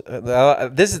knows?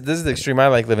 This is the extreme I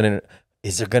like living in.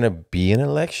 Is there gonna be an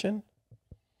election?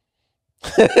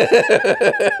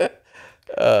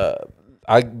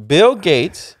 Bill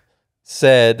Gates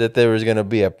said that there was gonna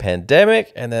be a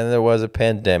pandemic, and then there was a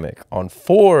pandemic. On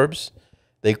Forbes,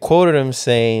 they quoted him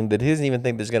saying that he doesn't even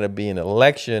think there's gonna be an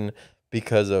election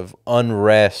because of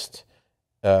unrest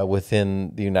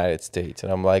within the United States.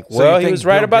 And I'm like, well, he was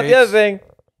right about the other thing.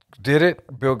 Did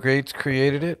it? Bill Gates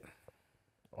created it?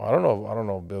 I don't know. I don't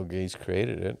know if Bill Gates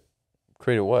created it.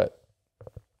 Created what?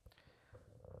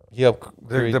 He helped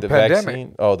create the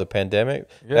vaccine. Oh, the pandemic.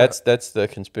 Yeah. That's the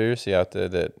conspiracy out there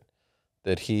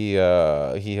that he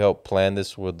helped plan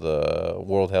this with the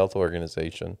World Health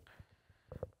Organization.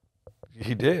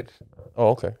 He did. Oh,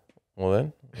 okay. Well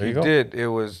then, there you go. He did. It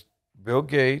was Bill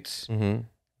Gates, Mm-hmm.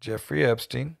 Jeffrey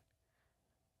Epstein,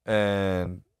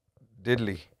 and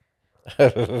Diddley.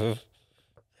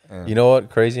 You know what?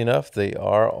 Crazy enough, they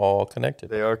are all connected.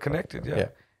 They are connected. Yeah.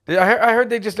 I heard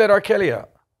they just let R. Kelly out.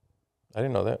 I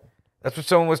didn't know that. That's what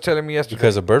someone was telling me yesterday.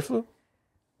 Because of bird flu?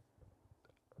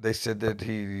 They said that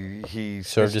he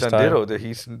served his snitched on time. Ditto. That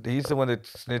he's the one that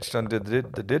snitched on the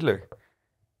Diddler.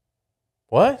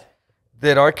 What?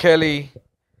 That R. Kelly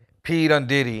peed on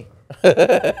Diddy.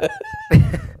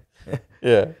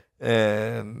 Yeah.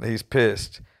 And he's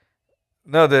pissed.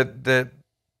 No, that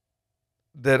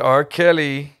R.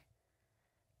 Kelly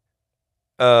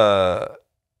that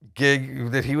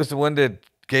he was the one that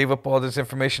gave up all this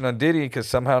information on Diddy because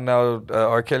somehow now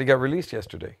R. Kelly got released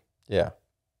yesterday. Yeah.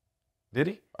 Did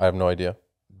he? I have no idea.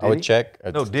 Did I would he? check.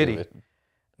 No, did he?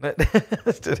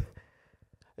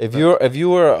 If you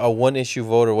were a one issue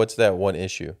voter, what's that one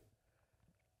issue?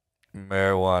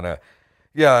 Marijuana.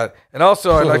 Yeah, and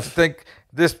also I'd like to thank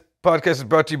this podcast is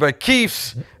brought to you by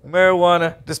Keef's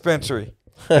Marijuana Dispensary.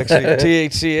 Actually,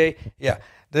 THCA. Yeah,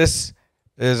 this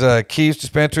is Keef's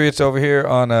Dispensary. It's over here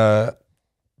on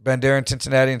Bandera in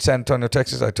Cincinnati and San Antonio,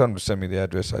 Texas. I told him to send me the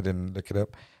address. I didn't look it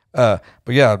up.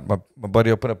 But yeah, my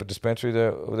buddy opened up a dispensary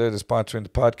there over there. They're sponsoring the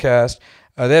podcast.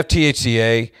 They have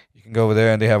THCA. You can go over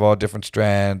there and they have all different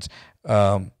strands.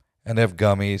 And they have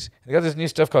gummies. They got this new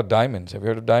stuff called diamonds. Have you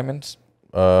heard of diamonds?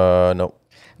 No.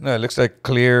 No, it looks like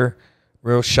clear,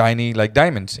 real shiny, like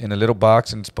diamonds in a little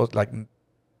box, and it's supposed like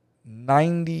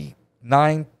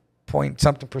 99 point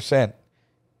something percent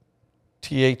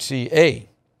THCA.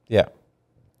 Yeah.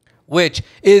 Which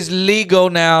is legal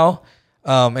now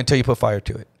until you put fire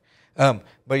to it. But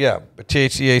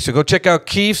THCA. So go check out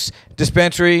Keef's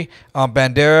Dispensary on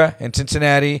Bandera in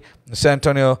Cincinnati, San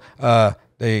Antonio.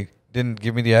 They didn't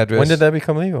give me the address. When did that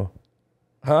become legal?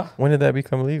 Huh? When did that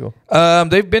become legal?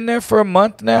 They've been there for a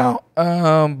month now,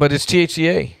 but it's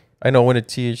THCA. I know. When did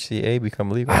THCA become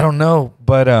legal? I don't know,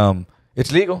 but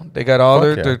it's legal. They got all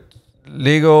their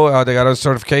legal. They got all the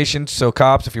certifications. So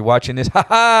cops, if you're watching this,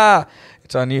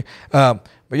 it's on you. But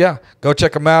yeah, go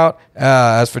check them out.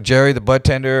 As for Jerry, the bud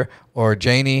tender, or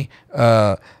Janie,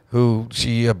 who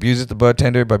she abuses the bud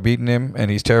tender by beating him,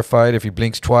 and he's terrified. If he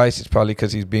blinks twice, it's probably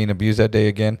because he's being abused that day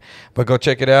again. But go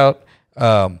check it out.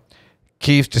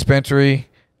 Keef's Dispensary.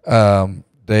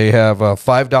 They have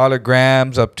 $5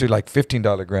 grams up to like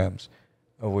 $15 grams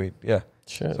of weed. Yeah.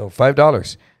 Shit. So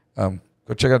 $5.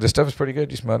 Go check out this stuff. Is pretty good.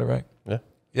 You smell it, right? Yeah.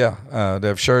 Yeah. They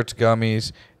have shirts,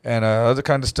 gummies, and other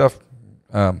kind of stuff.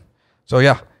 So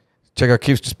yeah, check out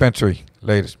Keef's Dispensary.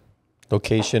 Latest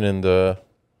Location in the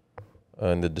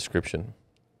description.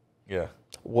 Yeah.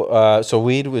 So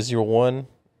weed was your one,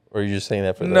 or you're just saying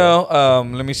that for no?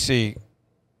 Let me see.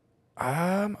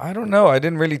 I don't know. I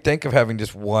didn't really think of having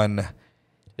just one.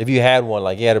 If you had one,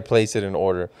 like you had to place it in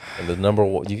order, and the number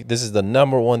one, this is the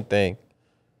number one thing.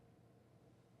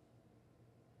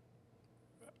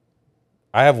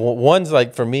 I have one's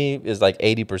like for me is like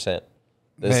 80%.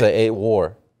 It's a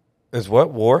war. Is what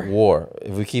war? War.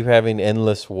 If we keep having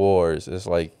endless wars, it's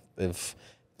like because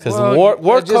war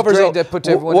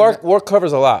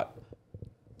covers a lot.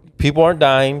 People aren't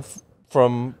dying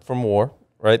from war,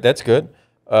 right? That's good.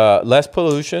 Less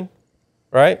pollution,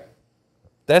 right?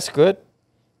 That's good,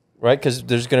 right? Because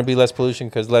there's going to be less pollution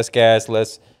because less gas,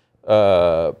 less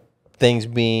things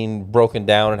being broken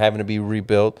down and having to be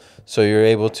rebuilt. So you're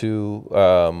able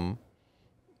to,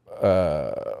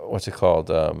 what's it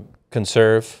called?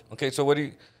 Conserve. Okay, so what do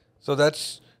you?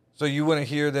 So you want to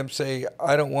hear them say,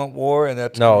 "I don't want war," and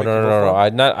that's No.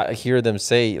 I hear them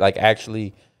say like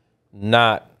actually,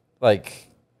 not like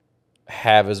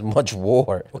have as much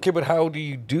war. Okay, but how do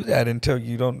you do that until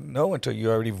you don't know, until you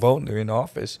already vote and they're in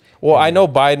office? Well, I know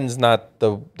Biden's not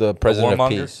the president of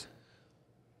peace.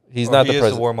 He's not the president. He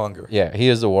is the warmonger. Yeah, he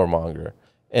is the warmonger.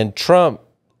 And Trump,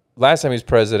 last time he was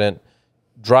president,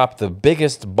 dropped the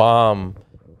biggest bomb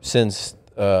since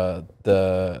the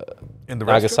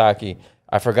Nagasaki.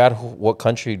 I forgot what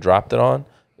country he dropped it on.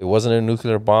 It wasn't a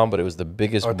nuclear bomb, but it was the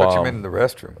biggest bomb. I thought you meant in the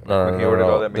restroom.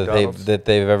 No. That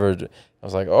they've ever. I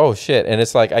was like, oh shit, and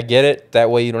it's like I get it. That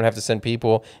way you don't have to send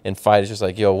people and fight. It's just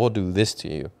like, yo, we'll do this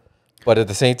to you. But at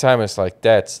the same time, it's like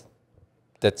that's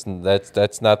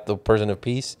not the person of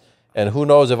peace. And who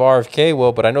knows if RFK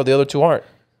will? But I know the other two aren't.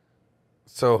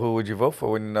 So who would you vote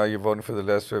for when now you're voting for the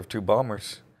lesser of two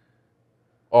bombers?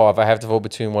 Oh, if I have to vote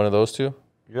between one of those two?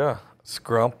 Yeah,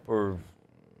 Scrump or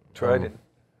Trident.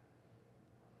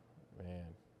 Man,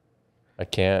 I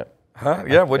can't. Huh?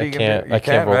 Yeah, what are you going to do? You I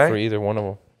can't vote right? for either one of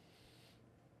them.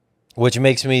 Which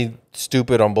makes me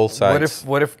stupid on both sides.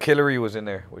 What if Hillary was in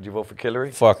there? Would you vote for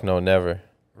Hillary? Fuck no, never.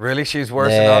 Really? She's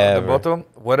worse than both of them?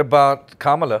 What about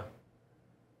Kamala?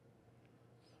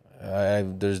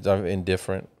 I'm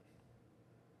indifferent.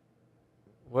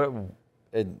 What?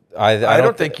 I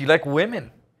don't think you like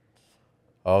women.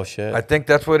 Oh, shit. I think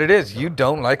that's what it is. You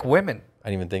don't like women. I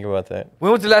didn't even think about that.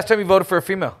 When was the last time you voted for a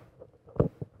female?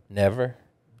 Never.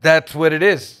 That's what it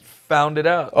is. Found it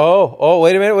out. Oh,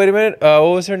 wait a minute. What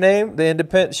was her name? The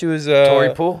independent, she was...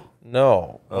 Tory Poole?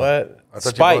 No. Oh. What? I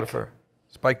thought Spike. you voted for her.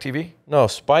 Spike TV? No,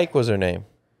 Spike was her name.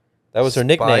 That was her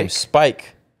nickname,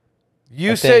 Spike.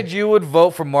 You said you would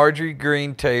vote for Marjorie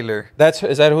Greene Taylor.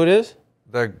 Is that who it is?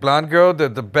 The blonde girl, the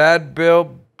bad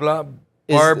Bill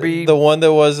Barbie. Is the one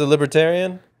that was a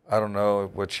libertarian? I don't know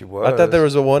what she was. I thought there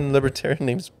was a one libertarian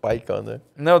named Spike on there.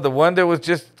 No, the one that was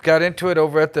just got into it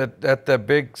over at the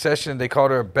big session. They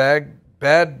called her a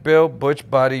bad Bill butch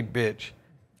body bitch.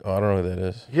 Oh, I don't know who that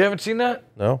is. You haven't seen that?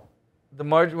 No. The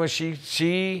Marjorie, when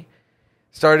she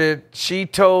started, she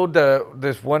told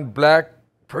this one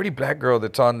pretty black girl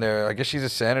that's on there. I guess she's a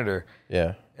senator.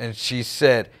 Yeah. And she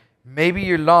said, maybe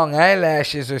your long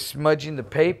eyelashes are smudging the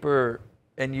paper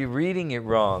and you're reading it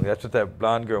wrong. That's what that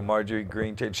blonde girl, Marjorie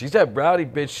Greene, did. She's that rowdy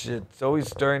bitch shit. It's always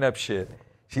stirring up shit.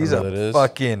 She's a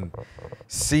fucking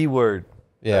C-word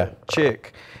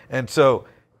chick. And so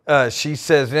she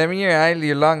says, maybe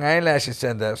your long eyelashes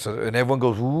said that. So, and everyone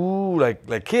goes, ooh,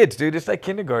 like kids, dude. It's like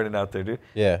kindergarten out there, dude.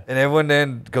 Yeah. And everyone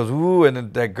then goes, ooh, and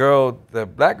then that girl, the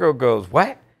black girl goes,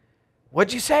 what?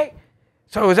 What'd you say?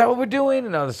 So is that what we're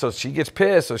doing? And so she gets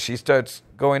pissed. So she starts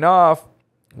going off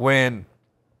when,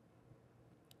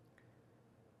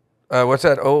 what's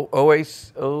that?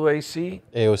 OAC?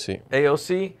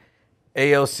 AOC.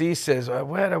 AOC says,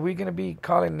 what, are we going to be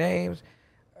calling names?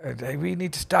 We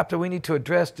need to stop that. We need to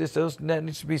address this. That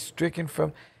needs to be stricken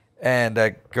from. And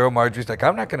that girl Marjorie's like,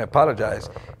 I'm not going to apologize.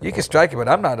 You can strike it, but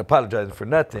I'm not apologizing for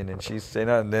nothing. And she's saying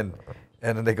that, and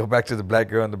then they go back to the black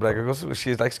girl, and the black girl goes,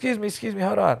 she's like, excuse me,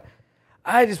 hold on.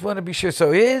 I just want to be sure.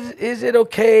 So is it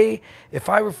okay if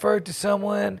I refer to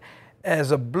someone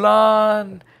as a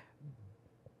blonde,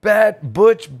 bad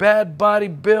body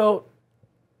built,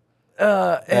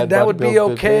 and that would be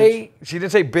okay? She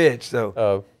didn't say bitch, though.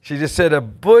 Oh. She just said a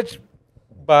butch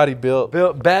body built,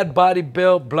 bad body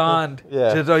built, blonde.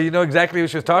 Yeah. So you know exactly what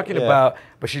she was talking about,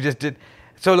 but she just did.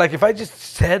 So like, if I just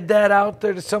said that out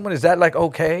there to someone, is that like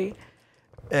okay?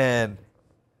 And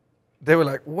they were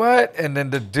like, what? And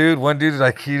then one dude,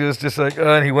 like, he was just like,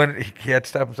 and he had to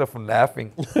stop himself from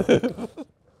laughing.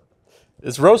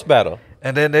 It's roast battle.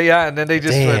 And then they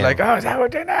just were like, oh, is that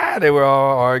what they're not? They were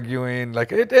all arguing,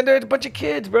 like, and there's a bunch of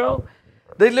kids, bro.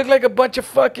 They look like a bunch of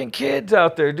fucking kids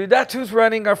out there, dude. That's who's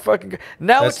running our fucking.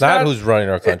 Now that's not who's running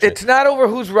our country. It's not over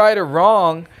who's right or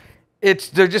wrong.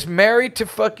 They're just married to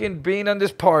fucking being on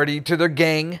this party, to their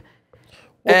gang.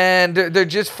 Well, and they're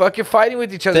just fucking fighting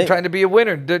with each other, trying to be a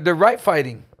winner. They're right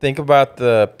fighting. Think about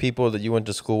the people that you went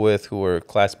to school with who were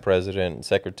class president and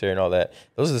secretary and all that.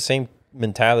 Those are the same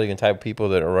mentality and type of people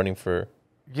that are running for.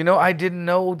 You know, I didn't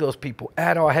know those people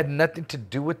at all. I had nothing to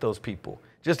do with those people.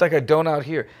 Just like I don't out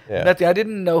here. Yeah. Nothing. I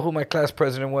didn't know who my class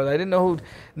president was. I didn't know who.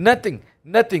 Nothing.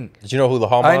 Did you know who the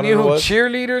hall monitor was? I knew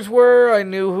who cheerleaders were. I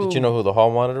knew who. Did you know who the hall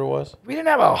monitor was? We didn't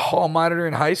have a hall monitor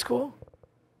in high school.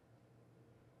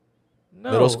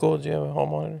 No. Middle school? Did you have a hall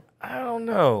monitor? I don't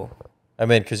know. I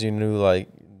mean, because you knew like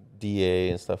DA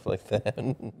and stuff like that.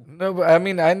 No, but I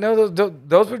mean, I know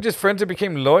those were just friends that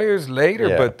became lawyers later.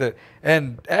 Yeah. But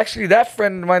and actually, that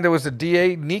friend of mine that was a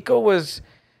DA, Nico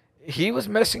he was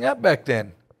messing up back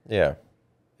then. Yeah.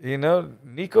 You know,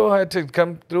 Nico had to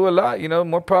come through a lot. You know,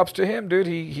 more props to him, dude.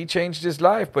 He changed his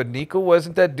life. But Nico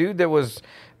wasn't that dude that was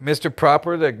Mr.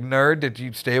 Proper, that nerd that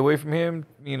you'd stay away from him.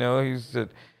 You know,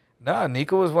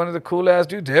 Nico was one of the cool ass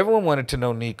dudes. Everyone wanted to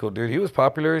know Nico, dude. He was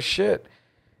popular as shit.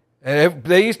 And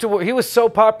he was so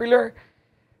popular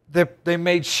that they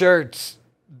made shirts.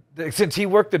 Since he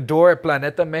worked the door at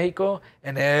Planeta Mexico,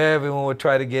 and everyone would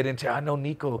try to get into, I know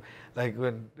Nico. Like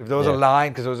if there was a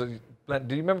line, because there was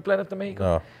do you remember Planeta Mexico?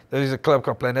 No. There was a club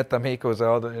called Planeta Mexico. It was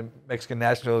all the Mexican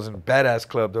nationals and badass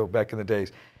club though back in the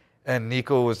days. And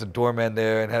Nico was the doorman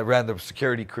there and ran the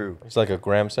security crew. It's like a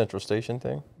Graham Central Station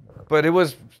thing. But it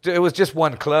was just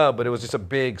one club, but it was just a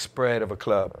big spread of a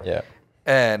club. Yeah.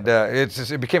 And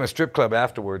it became a strip club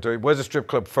afterwards. Or it was a strip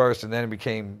club first, and then it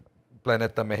became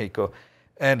Planeta Mexico.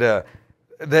 And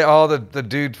all the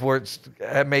dudes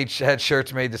had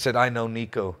shirts made that said, I know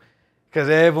Nico. Because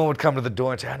everyone would come to the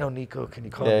door and say, I know Nico. Can you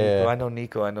call Nico? Yeah. I know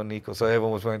Nico. I know Nico. So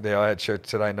everyone was wearing, they all had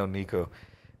shirts that said, I know Nico.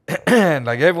 And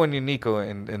like everyone knew Nico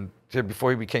and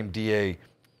before he became DA.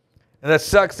 And that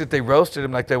sucks that they roasted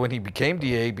him like that when he became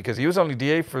DA because he was only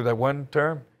DA for that one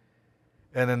term.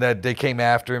 And then that they came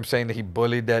after him saying that he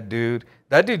bullied that dude.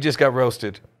 That dude just got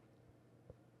roasted.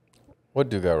 What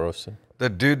dude got roasted? The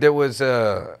dude that was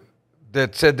that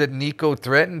said that Nico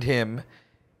threatened him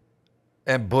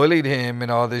and bullied him and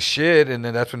all this shit. And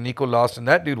then that's when Nico lost and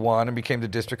that dude won and became the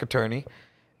district attorney.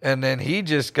 And then he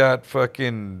just got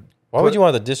fucking... Why would you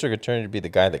want the district attorney to be the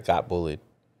guy that got bullied?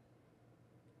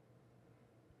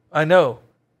 I know,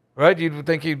 right? You'd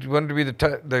think he wanted to be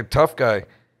the tough guy.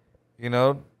 You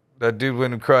know? That dude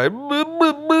went and cried, boo,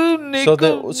 boo, boo,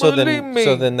 Nico, so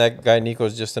then that guy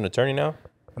Nico's just an attorney now?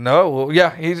 No, well,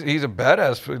 yeah, he's a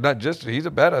badass. Not just he's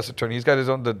a badass attorney. He's got his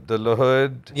own the La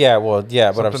Hood. Yeah, well,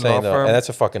 yeah, but I'm saying though, firm. and that's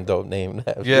a fucking dope name.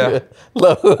 Yeah,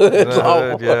 La Hood.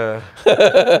 La Hood, yeah.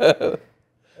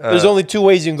 There's only two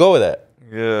ways you can go with that.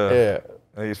 Yeah,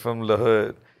 yeah. He's from La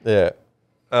Hood. Yeah.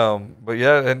 But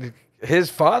yeah, and his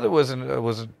father was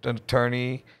an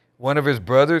attorney. One of his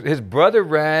brother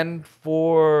ran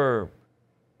for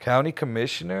county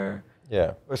commissioner.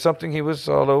 Yeah. Or something. He was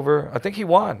all over. I think he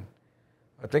won.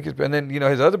 And then,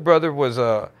 his other brother was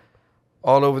all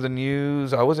over the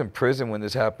news. I was in prison when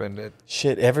this happened.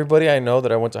 Shit, everybody I know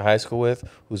that I went to high school with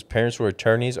whose parents were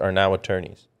attorneys are now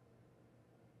attorneys.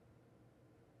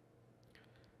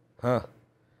 Huh.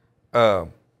 But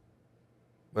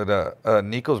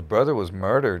Nico's brother was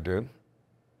murdered, dude.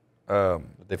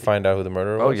 They find out who the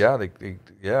murderer was? Oh, yeah.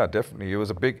 Yeah, definitely. It was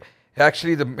a big...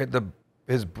 Actually,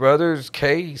 his brother's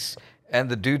case and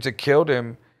the dudes that killed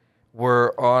him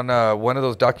were on one of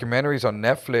those documentaries on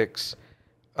Netflix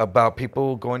about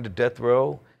people going to death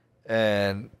row,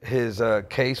 and his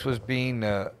case was being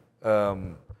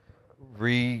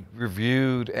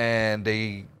reviewed, and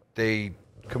they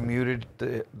commuted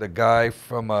the guy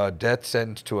from a death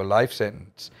sentence to a life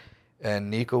sentence,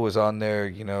 and Nico was on there,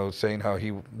 saying how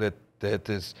the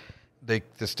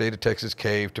state of Texas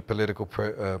caved to political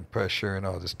pressure and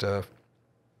all this stuff.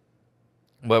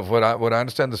 But what I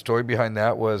understand the story behind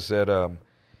that was that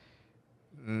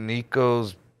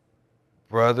Nico's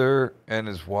brother and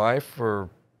his wife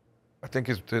I think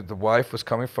the wife was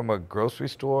coming from a grocery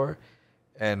store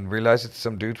and realized that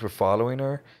some dudes were following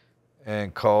her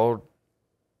and called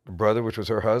the brother, which was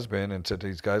her husband, and said,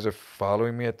 these guys are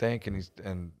following me, I think. And he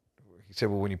said,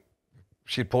 well,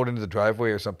 she pulled into the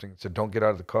driveway or something, said, don't get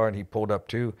out of the car. And he pulled up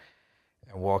too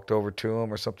and walked over to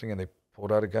him or something. And they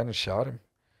pulled out a gun and shot him.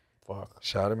 Fuck.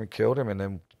 Shot him and killed him, and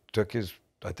then took his...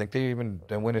 I think they even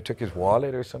then went and took his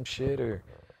wallet or some shit or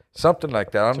something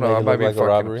like that. I don't know. It might be a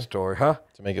fucking story, huh?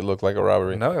 To make it look like a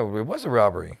robbery? No, it was a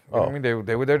robbery. Oh. I mean, they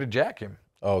were there to jack him.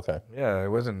 Oh, okay. Yeah, it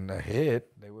wasn't a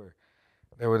hit.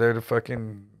 They were there to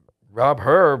fucking rob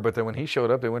her, but then when he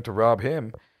showed up, they went to rob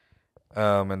him,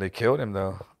 and they killed him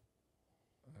though.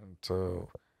 And so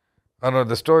I don't know.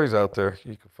 The story's out there.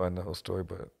 You can find the whole story,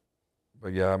 but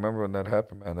yeah, I remember when that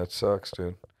happened, man. That sucks,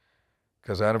 dude.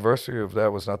 Because the anniversary of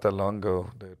that was not that long ago.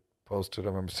 They posted. I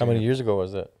remember. How many years ago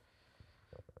was that?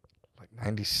 Like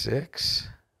 96.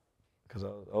 Because I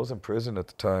was in prison at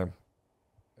the time,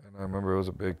 and I remember it was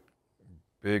a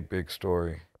big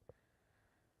story.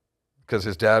 Because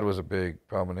his dad was a big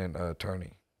prominent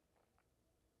attorney.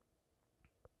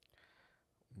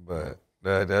 But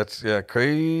that's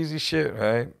crazy shit,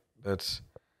 right? That's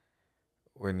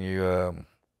when you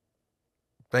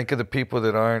think of the people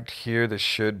that aren't here that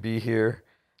should be here.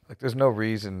 Like, there's no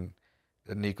reason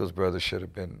that Nico's brother should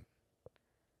have been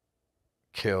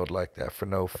killed like that for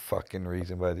no fucking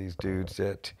reason by these dudes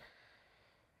that...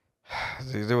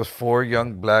 There was 4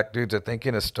 young black dudes, I think,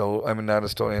 they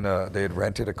had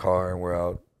rented a car and were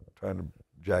out trying to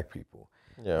jack people.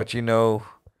 Yeah. But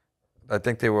I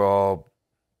think they were all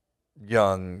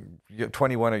young,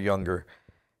 21 or younger.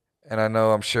 And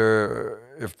I'm sure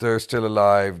if they're still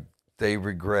alive, they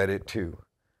regret it too.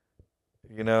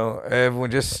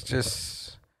 Everyone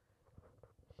just.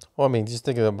 Well, I mean, just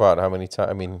thinking about how many times.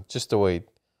 I mean, just the way.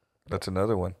 That's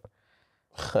another one.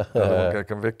 Another one got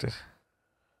convicted.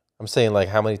 I'm saying, like,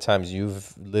 how many times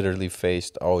you've literally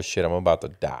faced, oh shit, I'm about to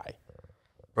die.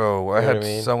 Bro, I had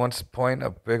someone point a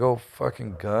big old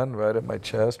fucking gun right at my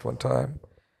chest one time.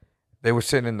 They were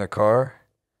sitting in the car.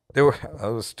 I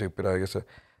was stupid, I guess.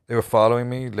 They were following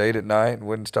me late at night and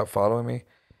wouldn't stop following me.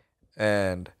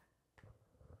 And,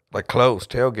 like, close,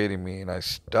 tailgating me. And I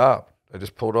stopped. I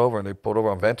just pulled over, and they pulled over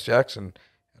on Vance Jackson.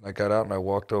 And I got out, and I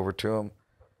walked over to them.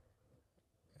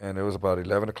 And it was about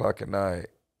 11 o'clock at night.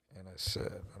 And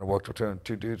I walked over to them,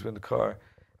 2 dudes were in the car.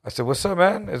 I said, "What's up,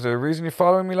 man? Is there a reason you're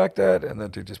following me like that?" And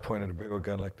then dude just pointed a big old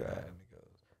gun like that. And he goes,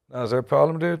 "No, is there a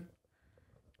problem, dude?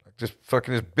 Like just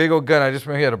fucking this big old gun. I just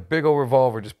remember he had a big old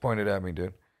revolver just pointed at me,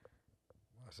 dude."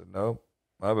 I said, "No,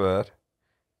 my bad."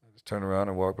 I just turned around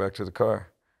and walked back to the car.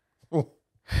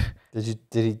 Did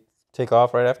he take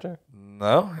off right after?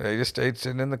 No, they just stayed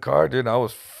sitting in the car, dude. And I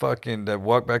was fucking. That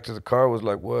walk back to the car was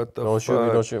like, "What the fuck?" Don't shoot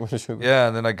me, don't shoot me. Yeah,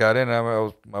 and then I got in. And I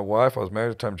was my wife. I was married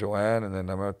at the time, Joanne, and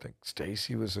then I think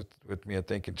Stacy was with me. I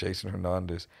think, and Jason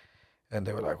Hernandez, and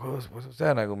they were like, "What was that?"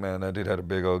 And I go, "Man, that dude had a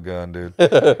big old gun, dude."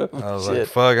 I was like,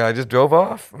 "Fuck!" And I just drove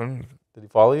off. And did he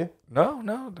follow you? No,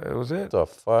 that was it. What the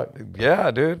fuck? Yeah,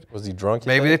 dude. Was he drunk?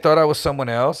 Maybe they thought I was someone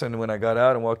else, and when I got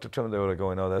out and walked up to him, they were like,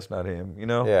 "Oh, no, that's not him." You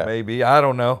know? Yeah. Maybe I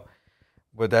don't know.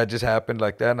 But that just happened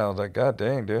like that, and I was like, God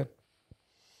dang, dude.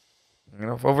 You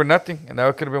know, over nothing. And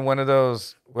that could have been one of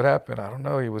those, what happened? I don't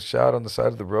know. He was shot on the side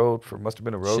of the road must have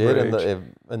been a road rage.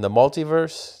 In the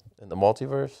multiverse?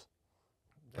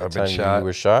 I've been shot. You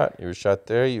were shot? You were shot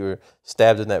there? You were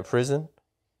stabbed in that prison?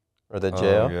 Or that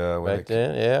jail? Yeah. Back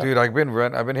then? Yeah. Dude, I've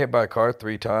been hit by a car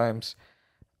 3 times.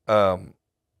 It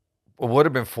would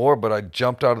have been 4, but I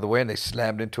jumped out of the way and they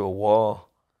slammed into a wall.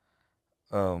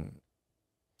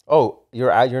 Oh,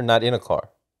 you're not in a car.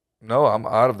 No, I'm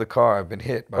out of the car. I've been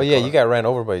hit by a car. You got ran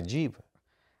over by a Jeep.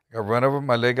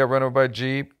 My leg got run over by a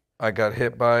Jeep. I got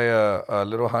hit by a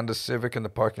little Honda Civic in the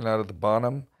parking lot at the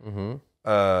bottom. Mm-hmm.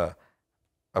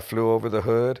 I flew over the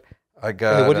hood. I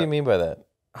got. Hey, what do you mean by that?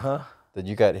 Huh? That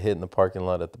you got hit in the parking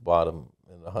lot at the bottom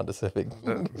in the Honda Civic.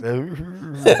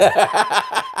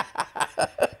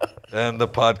 And the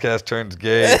podcast turns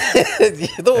gay. You're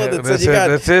the one that said you got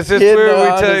this is where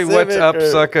we tell you what's up,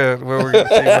 sucker. Where we're going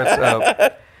to see what's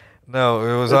up. No,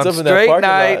 it was on straight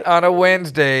night on a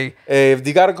Wednesday. Hey, if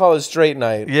you got to call it straight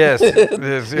night. Yes.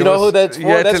 You know who that's for? You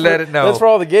had to let it know. That's for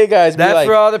all the gay guys. That's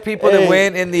for all the people that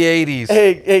went in the 80s.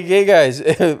 Hey, gay guys,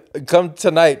 come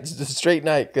tonight, straight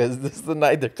night, because this is the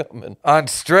night they're coming. On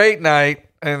straight night.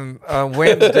 And on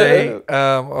Wednesday,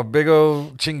 a big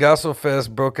old chingazo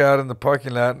fest broke out in the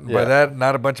parking lot. And by that,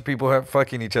 not a bunch of people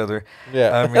fucking each other.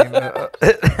 Yeah.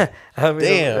 I mean,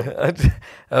 damn.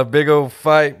 A big old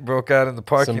fight broke out in the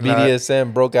parking lot. Some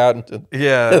BDSM broke out into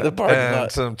the parking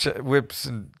lot. Some whips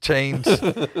and chains. Not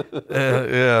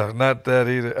that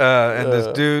either. And this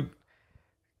dude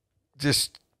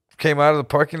just came out of the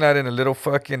parking lot in a little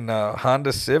fucking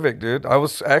Honda Civic, dude. I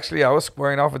was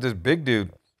squaring off with this big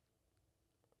dude.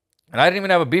 And I didn't even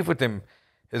have a beef with him.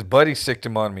 His buddy sicked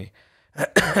him on me.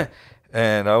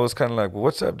 And I was kind of like, well,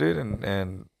 what's up, dude?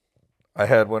 And I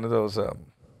had one of those, it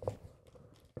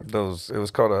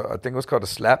was called I think it was called a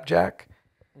slapjack.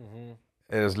 Mm-hmm.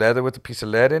 It was leather with a piece of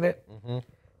lead in it. Mm-hmm.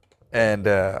 And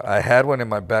I had one in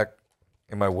my back,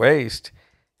 in my waist.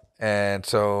 And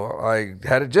so I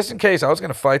had it just in case. I was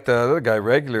going to fight the other guy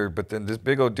regular, but then this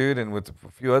big old dude and with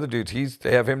a few other dudes,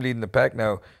 they have him leading the pack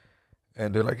now.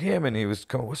 And they're like, him, and he was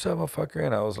coming, what's up, motherfucker?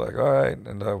 And I was like, all right.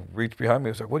 And I reached behind me.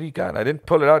 I was like, what do you got? And I didn't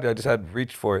pull it out. I just had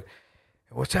reached for it.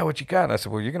 What's that? What you got? And I said,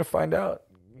 well, you're going to find out.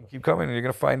 You keep coming and you're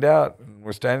going to find out. And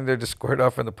we're standing there just squared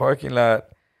off in the parking lot.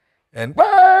 And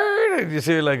you just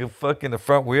hear like a fucking the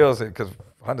front wheels, because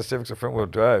Honda Civic's a front wheel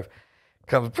drive,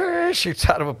 comes, shoots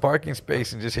out of a parking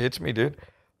space and just hits me, dude.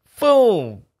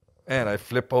 Boom. And I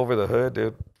flip over the hood,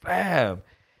 dude. Bam.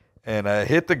 And I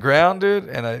hit the ground, dude.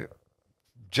 And I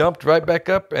jumped right back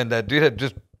up, and that dude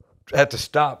had to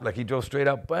stop. Like he drove straight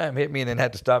up, bam, hit me, and then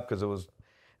had to stop because it was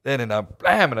then. And I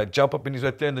blam, and I jump up, and he's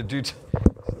right there, and the dude's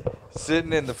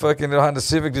sitting in the fucking Honda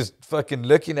Civic, just fucking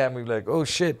looking at me like, oh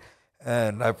shit.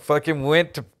 And I fucking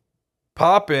went to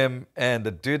pop him, and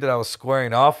the dude that I was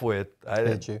squaring off with,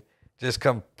 just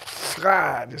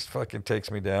fucking takes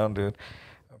me down, dude.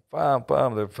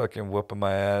 They're fucking whooping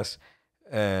my ass,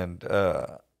 and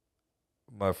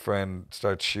my friend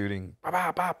starts shooting. Well,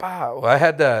 I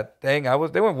had that thing.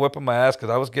 They weren't whipping my ass because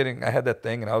I had that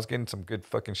thing and I was getting some good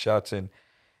fucking shots in.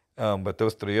 But there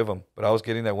was 3 of them. But I was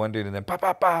getting that one dude and then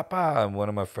and one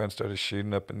of my friends started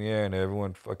shooting up in the air and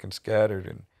everyone fucking scattered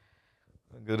and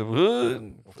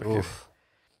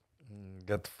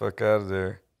got the fuck out of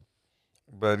there.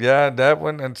 But yeah, that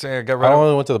one and saying I got right. I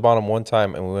only went to the bottom one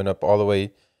time and we went up all the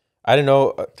way. I didn't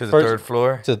know to the 3rd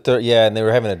floor. To the 3rd, yeah, and they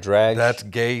were having a drag. That's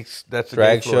gay. That's a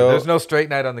drag gay floor. show. There's no straight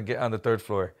night on the 3rd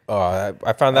floor. Oh,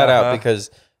 I found that out because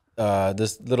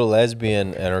this little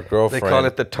lesbian and her girlfriend. They call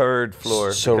it the 3rd floor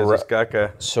because it's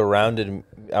gaga. Surrounded.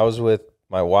 I was with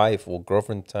my wife,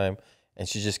 girlfriend at the time, and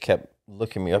she just kept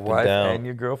looking me up and down. Wife and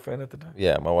your girlfriend at the time.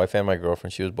 Yeah, my wife and my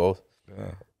girlfriend. She was both.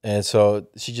 Yeah. And so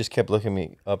she just kept looking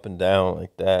me up and down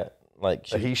like that, like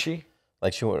she.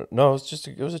 Like she went. No, it was a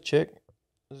chick. It was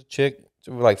a chick.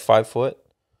 Like 5 foot.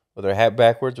 with her hat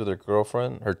backwards with her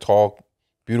girlfriend, her tall,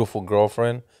 beautiful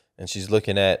girlfriend, and she's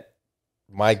looking at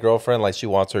my girlfriend like she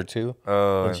wants her too.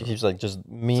 And she's like just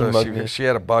mean mugging. She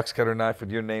had a box cutter knife with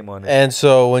your name on it. And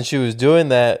so when she was doing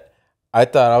that, I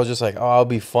thought I was just like, oh, I'll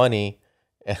be funny,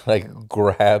 and like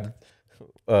grabbed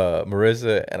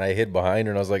Marissa and I hid behind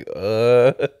her and I was like,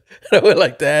 and I went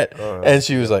like that, and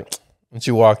she was like, and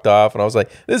she walked off, and I was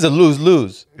like, this is a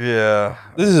lose-lose. Yeah,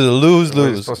 this is a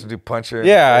lose-lose. You're supposed to do punch her.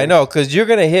 Yeah, I know, because you're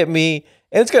gonna hit me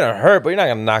and it's gonna hurt, but you're not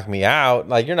gonna knock me out.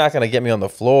 Like you're not gonna get me on the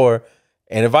floor.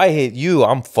 And if I hit you,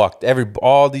 I'm fucked.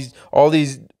 All these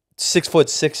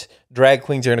 6'6" drag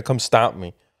queens are gonna come stomp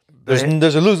me. There's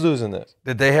a lose-lose in this.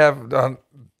 Did they have?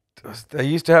 They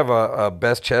used to have a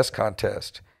best chess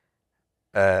contest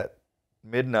at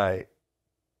midnight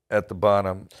at the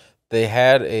bottom. They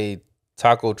had a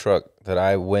taco truck that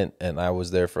I went and I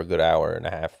was there for a good hour and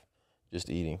a half, just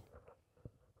eating.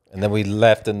 And then we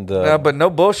left in the but no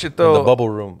bullshit though. The bubble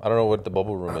room. I don't know what the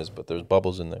bubble room is, but there's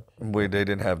bubbles in there. They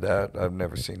didn't have that. I've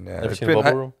never seen that. Never seen a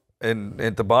bubble room?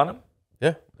 At the bottom?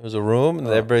 Yeah, there was a room and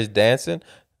everybody's dancing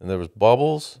and there was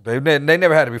bubbles. They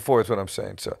never had it before. Is what I'm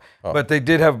saying. So, but they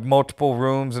did have multiple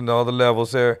rooms and all the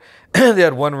levels there. They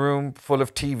had one room full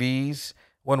of TVs.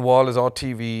 One wall is all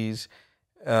TVs.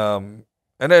 And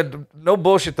then, no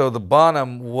bullshit though, the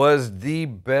Bonham was the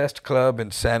best club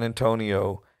in San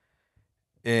Antonio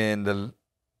in the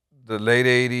late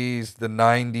 80s, the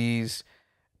 90s.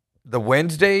 The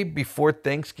Wednesday before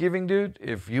Thanksgiving, dude,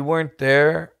 if you weren't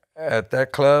there at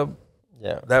that club,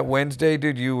 that Wednesday,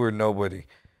 dude, you were nobody.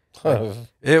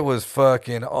 It was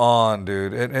fucking on,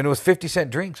 dude. And it was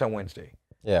 50-cent drinks on Wednesday.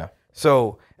 Yeah.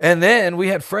 So, and then we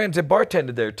had friends that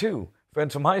bartended there too.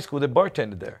 Friends from high school that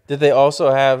bartended there. Did they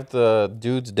also have the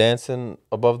dudes dancing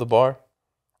above the bar?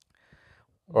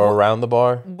 Or around the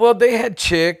bar? Well, they had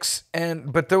chicks,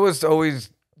 but there was always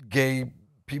gay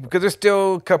people, because there's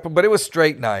still a couple, but it was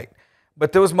straight night.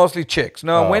 But there was mostly chicks.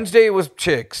 No, Wednesday it was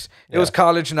chicks. It was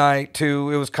college night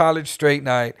too. It was college straight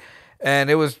night. And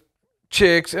it was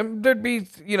chicks. And there'd be,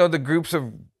 the groups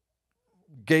of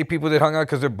gay people that hung out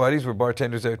because their buddies were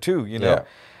bartenders there too, Yeah.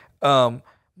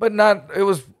 But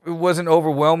it wasn't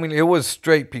overwhelming. It was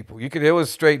straight people. It was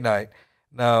straight night.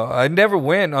 Now, I never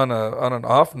went on an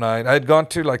off night. I'd gone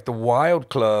to like the Wild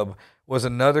Club was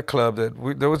another club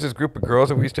there was this group of girls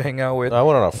that we used to hang out with. I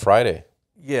went on a Friday.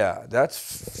 Yeah, that's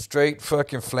straight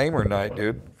fucking flamer night,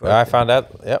 dude. I found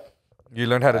out. Yep. You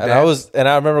learned how to dance.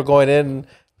 I remember going in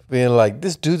being like,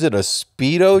 this dude's in a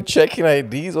Speedo checking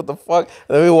IDs. What the fuck?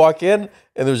 And then we walk in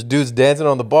and there's dudes dancing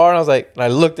on the bar. And I was like, and I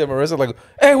looked at Marissa like,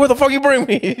 hey, where the fuck you bring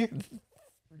me?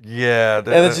 Yeah. And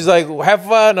then she's like, have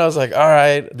fun. I was like, all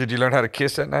right. Did you learn how to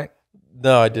kiss that night?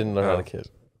 No, I didn't learn how to kiss.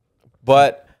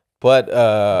 But there's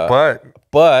a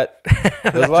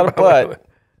lot of but.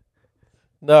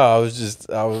 No,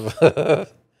 it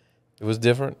was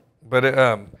different. But it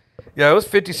was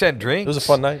 50-cent drinks. It was a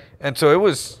fun night. And so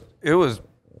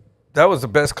that was the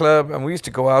best club. And we used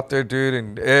to go out there, dude,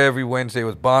 and every Wednesday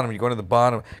was Bonham. You go to the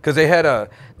Bonham because they had a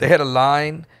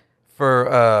line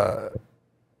for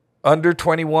under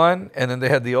 21, and then they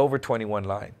had the over 21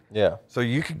 line. Yeah. So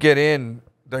you could get in,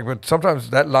 but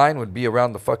sometimes that line would be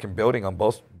around the fucking building on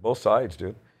both sides,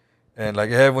 dude. And like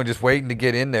everyone just waiting to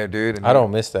get in there, dude. And I don't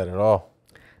miss that at all.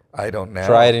 I don't now.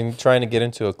 Trying to get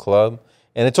into a club,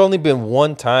 and it's only been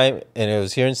one time, and it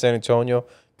was here in San Antonio,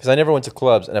 because I never went to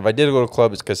clubs. And if I did go to a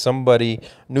club, it's because somebody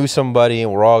knew somebody,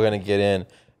 and we're all gonna get in.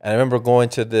 And I remember going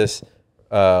to this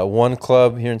one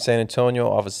club here in San Antonio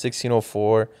off of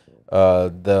 1604.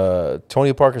 The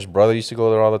Tony Parker's brother used to go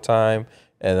there all the time,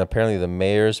 and apparently the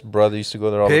mayor's brother used to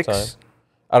go there all the time.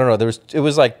 I don't know. But it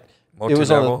was like there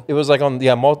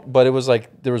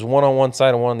was one on one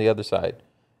side and one on the other side.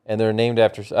 And they're named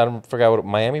after, forgot what,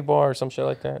 Miami Bar or some shit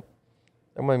like that.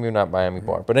 Or maybe not Miami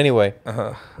Bar. But anyway.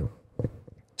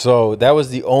 So that was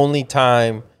the only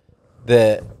time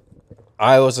that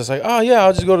I was just like, oh yeah,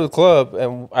 I'll just go to the club.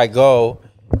 And I go.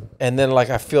 And then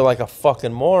like I feel like a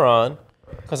fucking moron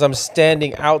because I'm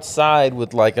standing outside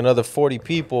with like another 40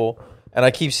 people. And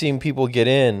I keep seeing people get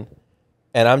in.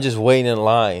 And I'm just waiting in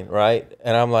line, right?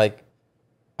 And I'm like,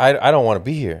 I don't want to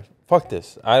be here. Fuck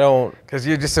this. I don't. Because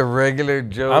you're just a regular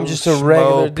Joe. I'm just a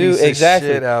regular dude.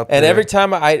 Exactly. And every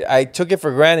time I took it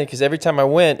for granted because every time I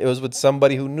went, it was with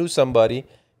somebody who knew somebody,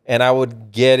 and I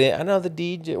would get in. I know the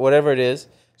DJ, whatever it is.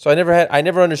 So I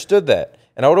never understood that.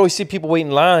 And I would always see people wait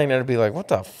in line, and I'd be like, what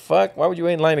the fuck? Why would you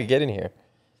wait in line to get in here?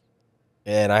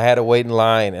 And I had to wait in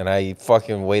line, and I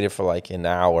fucking waited for like an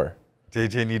hour.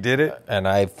 And you did it? And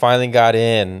I finally got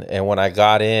in, and when I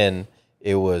got in,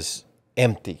 it was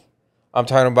empty. I'm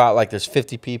talking about like there's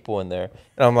 50 people in there.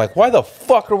 And I'm like, why the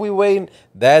fuck are we waiting?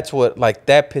 That's what, like,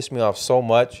 that pissed me off so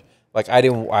much. Like, I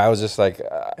was just like.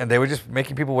 And they were just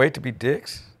making people wait to be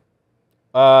dicks?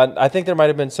 I think there might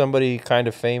have been somebody kind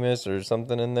of famous or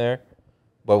something in there.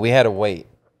 But we had to wait.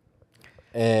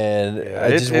 And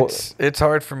it's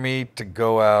hard for me to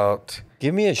go out.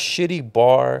 Give me a shitty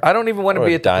bar. I don't even want to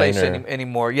be at the place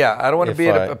anymore. Yeah, I don't want to be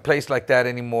at a place like that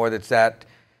anymore that's that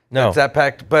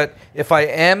packed. But if I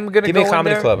am going to go give me a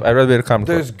comedy club. I'd rather be at a comedy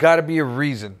club. There's got to be a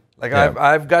reason. Like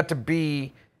I've got to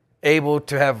be able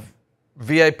to have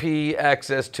VIP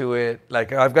access to it.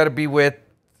 Like I've got to be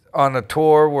on a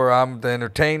tour where I'm the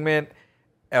entertainment,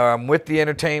 or I'm with the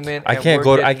entertainment. I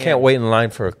can't wait in line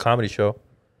for a comedy show.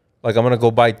 Like I'm gonna go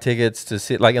buy tickets to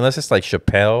see, like, unless it's like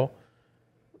Chappelle,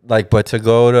 like, but to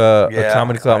go to a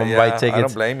comedy club, I'm gonna buy tickets. I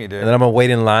don't blame you, dude. And then I'm gonna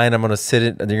wait in line. I'm gonna sit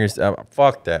it. And you're gonna,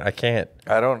 fuck that. I can't.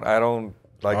 I don't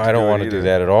like. I don't want to do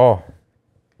that at all.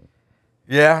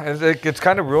 Yeah, it's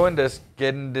kind of ruined us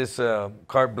getting this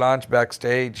carte blanche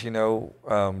backstage. You know,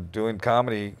 doing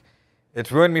comedy.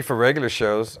 It's ruined me for regular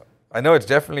shows. I know it's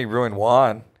definitely ruined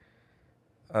Juan.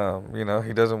 You know,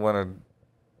 he doesn't want to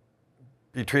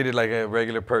be treated like a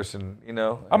regular person, you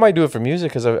know. I might do it for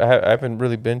music because I haven't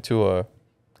really been to a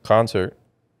concert.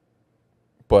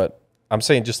 But I'm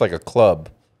saying just like a club.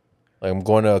 Like I'm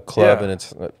going to a club and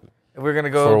it's... We're going to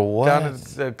go down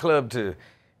to the club to...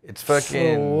 It's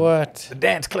fucking... For what? The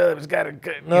dance club has got a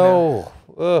good... No.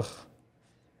 Ugh.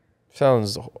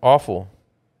 Sounds awful.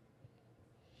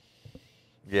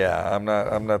 Yeah, I'm not...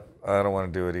 I don't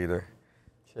want to do it either.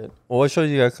 Shit. Well, what shows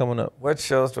you got coming up? What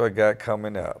shows do I got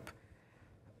coming up?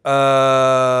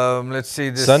 Let's see.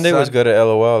 This Sunday was good at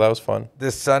LOL. That was fun.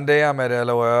 This Sunday I'm at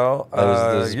LOL. That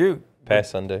was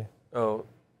past Sunday. Oh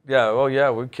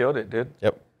yeah, we killed it, dude.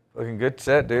 Yep. Looking good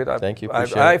set, dude. Thank you.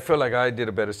 I feel like I did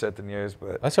a better set than yours,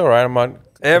 but that's all right. I'm on.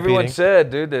 Everyone said,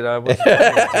 dude, that I was.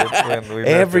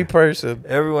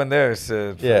 Everyone there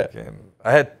said. Yeah.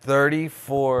 I had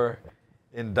 34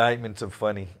 indictments of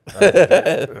funny.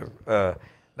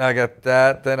 Now I got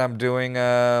that. Then I'm doing.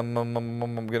 I'm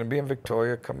gonna be in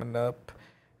Victoria coming up,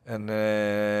 and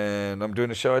then I'm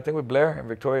doing a show I think with Blair in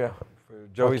Victoria for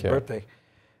Joey's birthday.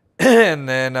 And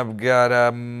then I've got.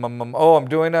 I'm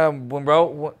doing when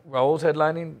Raul's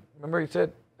headlining. Remember he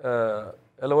said,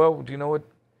 "LOL." Do you know what?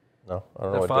 No, I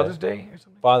don't know. What Father's Day or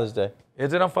something? Father's Day.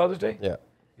 Is it on Father's Day? Yeah.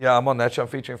 Yeah, I'm on that show. I'm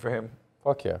featuring for him.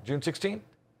 Fuck yeah. June 16th.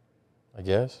 I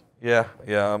guess. Yeah.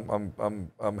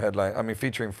 I'm headline. I mean,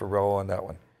 featuring for Raul on that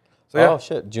one. So, yeah. Oh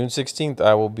shit! June 16th,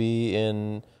 I will be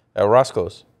at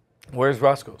Roscoe's. Where's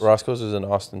Roscoe's? Roscoe's is in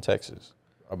Austin, Texas.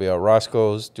 I'll be at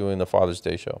Roscoe's doing the Father's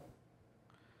Day show.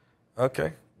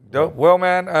 Okay, dope. Well,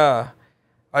 man, I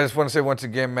just want to say once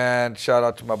again, man, shout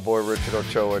out to my boy Richard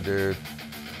Ochoa, dude.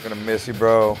 I'm gonna miss you,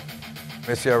 bro.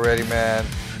 Miss you already, man.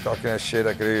 Talking that shit,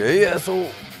 I could hear you. Hey, asshole.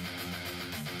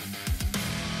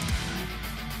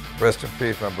 Rest in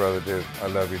peace, my brother, dude. I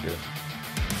love you, dude.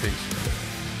 Peace.